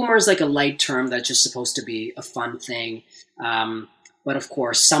 okay, boomer is like a light term that's just supposed to be a fun thing. But of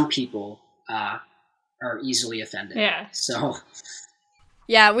course, some people are easily offended. Yeah. So...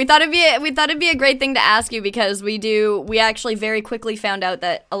 Yeah, we thought it'd be a great thing to ask you because we actually very quickly found out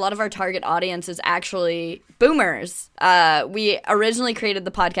that a lot of our target audience is actually boomers. We originally created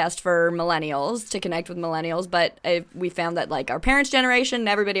the podcast for millennials to connect with millennials, but we found that like our parents' generation and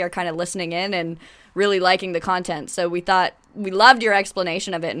everybody are kind of listening in and really liking the content. So we thought we loved your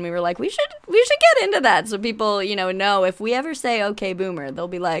explanation of it, and we were like, we should get into that so people know if we ever say "okay boomer," they'll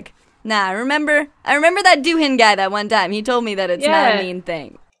be like, nah, I remember that Duhin guy that one time. He told me that it's not a mean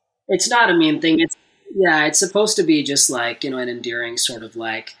thing. It's not a mean thing. It's supposed to be just like, an endearing sort of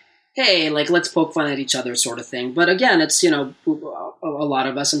like, hey, like let's poke fun at each other sort of thing. But again, it's, a lot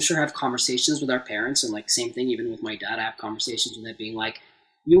of us, I'm sure, have conversations with our parents, and like same thing, even with my dad, I have conversations with it being like,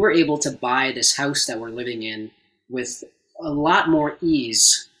 you were able to buy this house that we're living in with a lot more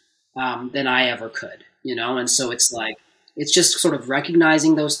ease than I ever could, And so it's like, it's just sort of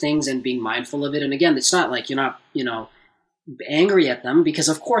recognizing those things and being mindful of it. And again, it's not like you're not, angry at them because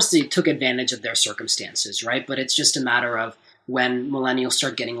of course they took advantage of their circumstances, right? But it's just a matter of when millennials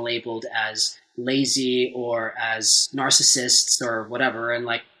start getting labeled as lazy or as narcissists or whatever. And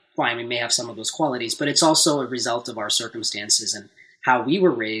like, fine, we may have some of those qualities, but it's also a result of our circumstances and how we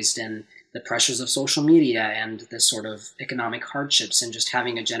were raised and the pressures of social media and the sort of economic hardships and just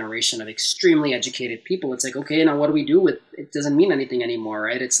having a generation of extremely educated people. It's like, okay, now what do we do with it? Doesn't mean anything anymore,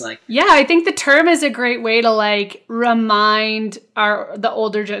 right? It's like, yeah, I think the term is a great way to like remind the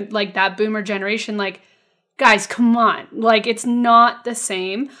older like that boomer generation, like, guys, come on, like it's not the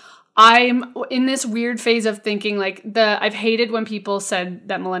same. I'm in this weird phase of thinking like I've hated when people said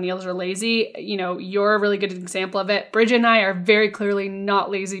that millennials are lazy. You're a really good example of it. Bridget and I are very clearly not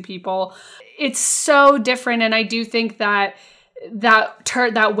lazy people. It's so different. And I do think that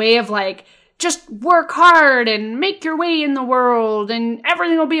way of like, just work hard and make your way in the world and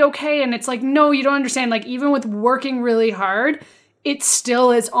everything will be okay. And it's like, no, you don't understand. Like even with working really hard, it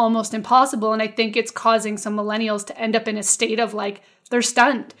still is almost impossible. And I think it's causing some millennials to end up in a state of like They're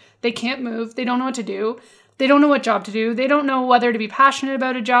stunned. They can't move. They don't know what to do. They don't know what job to do. They don't know whether to be passionate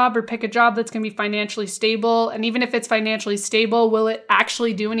about a job or pick a job that's going to be financially stable. And even if it's financially stable, will it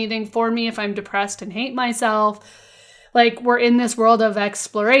actually do anything for me if I'm depressed and hate myself? Like, we're in this world of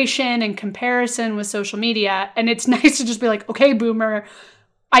exploration and comparison with social media. And it's nice to just be like, okay, boomer,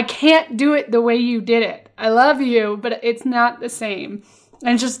 I can't do it the way you did it. I love you, but it's not the same.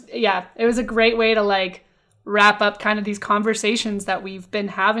 And just, yeah, it was a great way to like wrap up kind of these conversations that we've been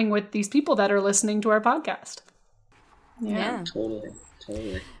having with these people that are listening to our podcast. Yeah. Totally.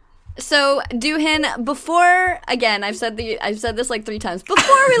 So, Duhin, before, again, I've said this like 3 times,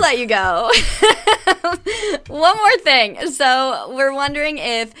 before we let you go, one more thing. So, we're wondering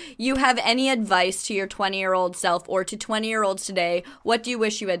if you have any advice to your 20-year-old self or to 20-year-olds today. What do you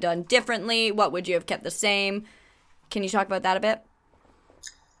wish you had done differently? What would you have kept the same? Can you talk about that a bit?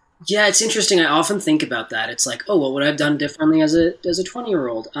 Yeah, it's interesting. I often think about that. It's like, oh, what would I have done differently as a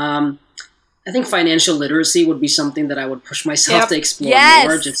 20-year-old? I think financial literacy would be something that I would push myself to explore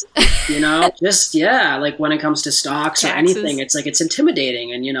more. Just, like when it comes to stocks or anything, it's like, it's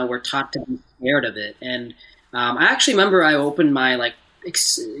intimidating and, we're taught to be scared of it. And I actually remember I opened my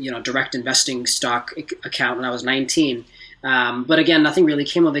direct investing stock account when I was 19. But again, nothing really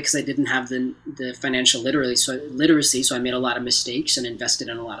came of it because I didn't have the financial literacy. So I made a lot of mistakes and invested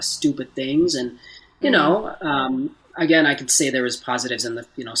in a lot of stupid things. And, again, I could say there was positives in the,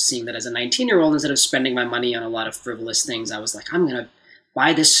 seeing that as a 19-year-old, instead of spending my money on a lot of frivolous things, I was like, I'm going to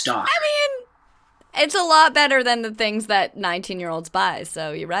buy this stock. I mean, it's a lot better than the things that 19-year-olds buy.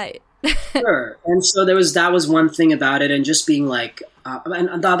 So you're right. Sure. And so that was one thing about it. And just being like,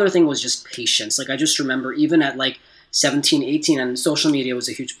 and the other thing was just patience. Like, I just remember even at like 17, 18, and social media was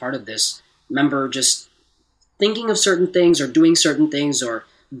a huge part of this. Remember just thinking of certain things or doing certain things or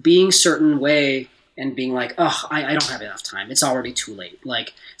being certain way and being like, oh, I don't have enough time. It's already too late.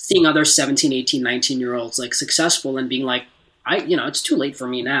 Like seeing other 17, 18, 19-year-olds like successful and being like, it's too late for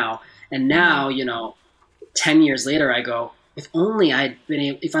me now. And now, 10 years later, I go, if only I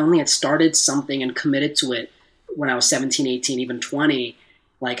had started something and committed to it when I was 17, 18, even 20,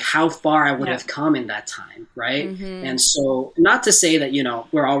 like how far I would have come in that time, right? Mm-hmm. And so not to say that,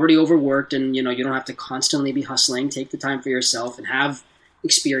 we're already overworked and, you don't have to constantly be hustling. Take the time for yourself and have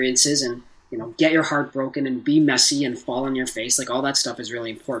experiences and, get your heart broken and be messy and fall on your face. Like all that stuff is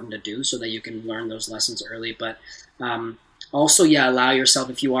really important to do so that you can learn those lessons early. But also, allow yourself,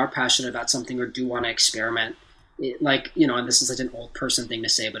 if you are passionate about something or do want to experiment, and this is such an old person thing to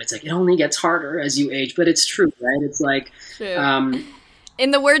say, but it's like, it only gets harder as you age, but it's true, right? It's like,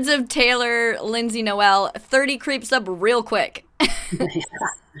 in the words of Taylor Lindsay Noel, 30 creeps up real quick.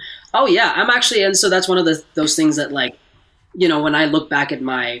 Oh yeah. I'm actually, and so that's one of those things that like, when I look back at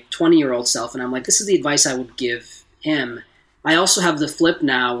my 20-year-old self and I'm like, this is the advice I would give him. I also have the flip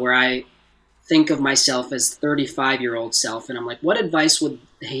now where I think of myself as 35-year-old self and I'm like, what advice would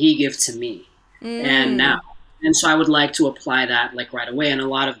he give to me? And now, and so I would like to apply that like right away. And a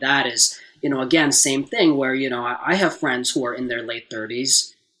lot of that is, again, same thing where, I have friends who are in their late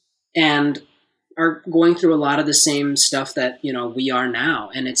 30s and are going through a lot of the same stuff that, we are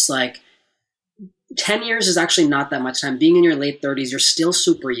now. And it's like, 10 years is actually not that much time. Being in your late 30s, you're still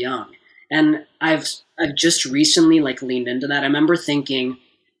super young. And I've just recently like leaned into that. I remember thinking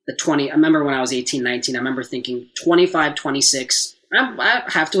I remember when I was 18, 19, I remember thinking 25, 26, I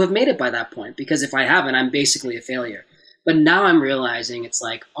have to have made it by that point because if I haven't, I'm basically a failure. But now I'm realizing it's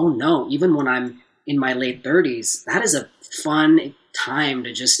like, oh no, even when I'm in my late 30s, that is a fun time to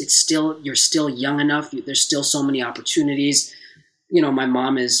you're still young enough. There's still so many opportunities. My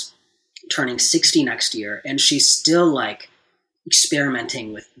mom is turning 60 next year and she's still like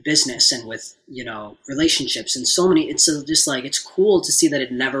experimenting with business and with relationships and so many. It's just like it's cool to see that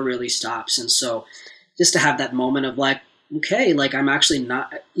it never really stops. And so just to have that moment of like, okay, like I'm actually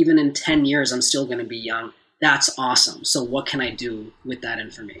not, even in 10 years I'm still going to be young. That's awesome. So what can I do with that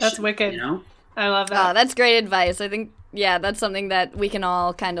information? That's wicked. I love that. Oh, that's great advice. I think that's something that we can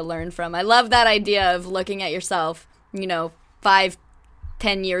all kind of learn from. I love that idea of looking at yourself 5-10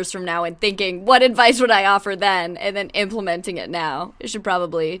 years from now and thinking, what advice would I offer then? And then implementing it now. You should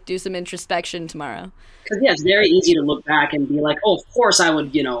probably do some introspection tomorrow. Because, it's very easy to look back and be like, oh, of course I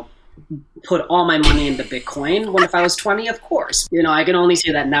would, put all my money into Bitcoin when if I was 20, of course. I can only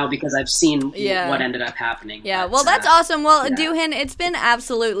say that now because I've seen what ended up happening. Yeah, well, that's awesome. Well, Duhin, it's been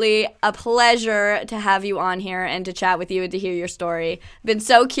absolutely a pleasure to have you on here and to chat with you and to hear your story. I've been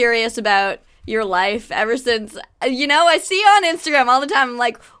so curious about your life ever since, I see you on Instagram all the time. I'm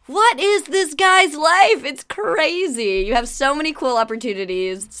like, what is this guy's life? It's crazy. You have so many cool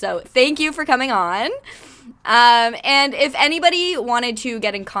opportunities. So thank you for coming on. And if anybody wanted to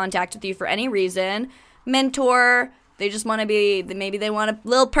get in contact with you for any reason, mentor, they just want to be, maybe they want a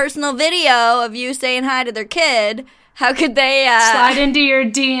little personal video of you saying hi to their kid, how could they slide into your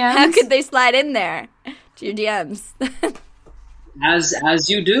DMs? How could they slide in there to your DMs? As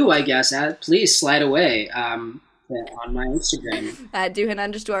you do, I guess. Please slide away on my Instagram. At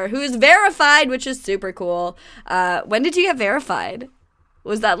Duhin_, who is verified, which is super cool. When did you get verified?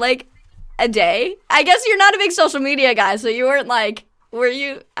 Was that like a day? I guess you're not a big social media guy, so you weren't like, were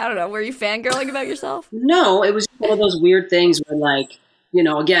you fangirling about yourself? No, it was one of those weird things where, like,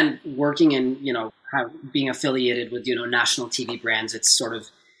 again, working in, being affiliated with, national TV brands, it's sort of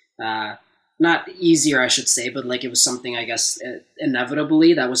not easier, I should say, but like it was something, I guess,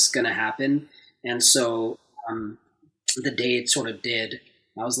 inevitably that was going to happen. And so the day it sort of did,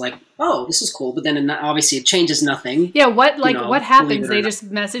 I was like, oh, this is cool. But then obviously it changes nothing. Yeah, what happens? They just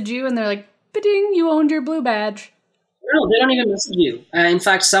message you and they're like, ba-ding, you owned your blue badge. No, they don't even message you. In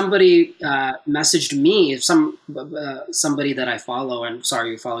fact, somebody messaged me, somebody that I follow, and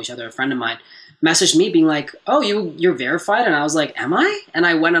sorry, we follow each other, a friend of mine, messaged me being like, oh, you're verified? And I was like, am I? And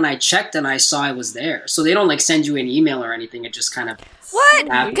I went and I checked and I saw I was there. So they don't like send you an email or anything. It just kind of What?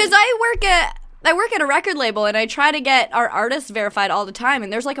 Because I work at a record label and I try to get our artists verified all the time.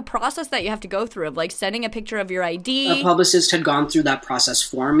 And there's like a process that you have to go through of like sending a picture of your ID. A publicist had gone through that process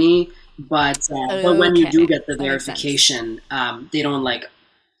for me. But when you do get the verification, they don't like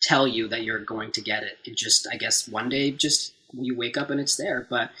tell you that you're going to get it. It just, I guess, one day just you wake up and it's there.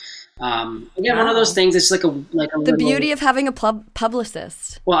 But again, one of those things. It's like a the beauty of having a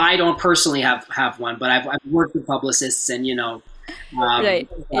publicist. Well, I don't personally have one, but I've worked with publicists, and right,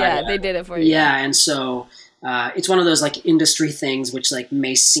 yeah, they did it for you. Yeah, and so it's one of those like industry things which like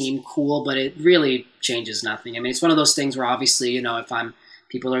may seem cool, but it really changes nothing. I mean, it's one of those things where obviously, if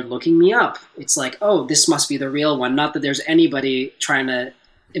people are looking me up, it's like, oh, this must be the real one. Not that there's anybody trying to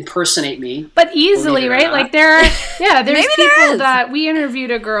impersonate me. But easily, right? Like there's people that we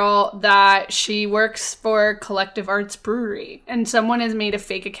interviewed a girl that she works for Collective Arts Brewery, and someone has made a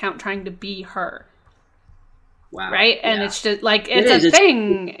fake account trying to be her. Wow. Right? And yeah. It's just like, it's a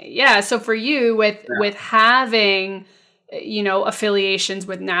thing. Yeah. So for you with having, affiliations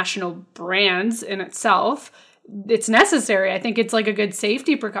with national brands in itself, it's necessary. I think it's like a good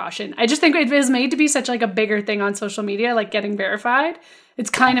safety precaution. I just think it was made to be such like a bigger thing on social media, like getting verified. It's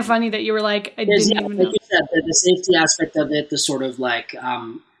kind of funny that you were like, I didn't even know. Like you said, the safety aspect of it, the sort of like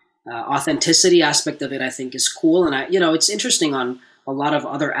authenticity aspect of it, I think is cool. And it's interesting on a lot of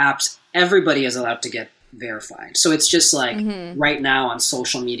other apps, everybody is allowed to get verified. So it's just like right now on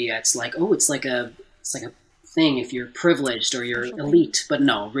social media, it's like, oh, it's like a thing if you're privileged or you're elite. But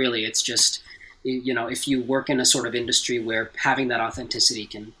no, really, it's just, if you work in a sort of industry where having that authenticity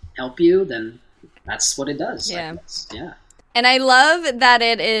can help you, then that's what it does. Yeah. Yeah. And I love that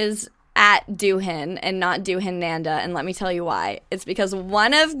it is at Duhin and not Duhin Nanda, and let me tell you why. It's because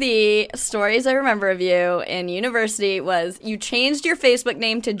one of the stories I remember of you in university was you changed your Facebook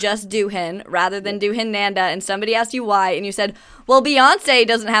name to just Duhin rather than Duhin Nanda, and somebody asked you why, and you said, well, Beyonce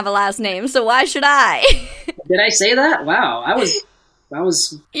doesn't have a last name, so why should I? Did I say that? Wow, I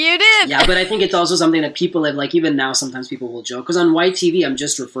was... You did! Yeah, but I think it's also something that people have, like, even now, sometimes people will joke. Because on YTV, I'm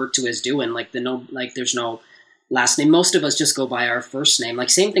just referred to as Duhin. Like, there's no last name. Most of us just go by our first name. Like,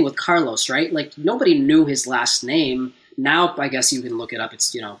 same thing with Carlos, right? Like, nobody knew his last name. Now, I guess you can look it up.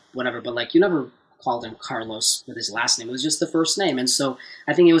 It's, whatever. But, like, you never called him Carlos with his last name. It was just the first name. And so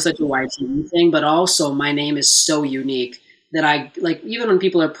I think it was such a YTV thing. But also, my name is so unique that I, like, even when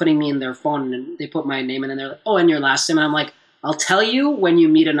people are putting me in their phone and they put my name in and they're like, oh, and your last name. And I'm like, I'll tell you when you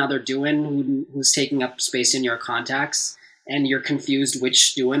meet another Duhin who's taking up space in your contacts and you're confused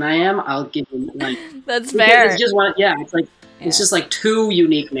which Duhin I am, I'll give you like... That's fair. It's just one, yeah, it's like, it's just like two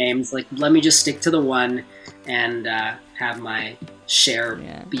unique names. Like, let me just stick to the one and have my share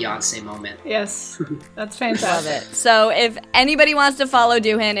Beyonce moment. Yes, that's fantastic. Love it. So if anybody wants to follow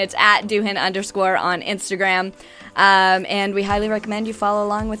Duhin, it's at Duhin_ on Instagram. And we highly recommend you follow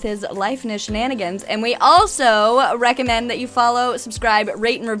along with his life and his shenanigans. And we also recommend that you follow, subscribe,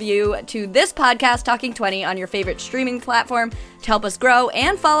 rate, and review to this podcast, Talking 20, on your favorite streaming platform to help us grow,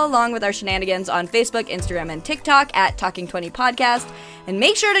 and follow along with our shenanigans on Facebook, Instagram, and TikTok at Talking 20 Podcast. And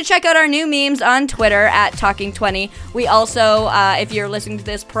make sure to check out our new memes on Twitter at Talking 20. We also, if you're listening to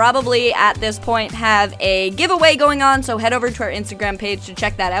this, probably at this point have a giveaway going on. So head over to our Instagram page to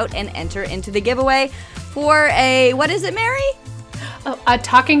check that out and enter into the giveaway for a, what is it, Mary? A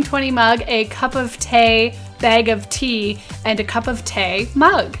Talking 20 mug, a cup of tea, bag of tea, and a cup of tea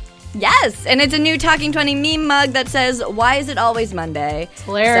mug. Yes, and it's a new Talking 20 meme mug that says, "Why is it always Monday?" It's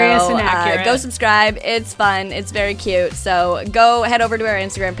hilarious and accurate. Go subscribe. It's fun. It's very cute. So go head over to our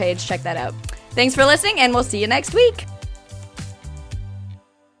Instagram page. Check that out. Thanks for listening, and we'll see you next week.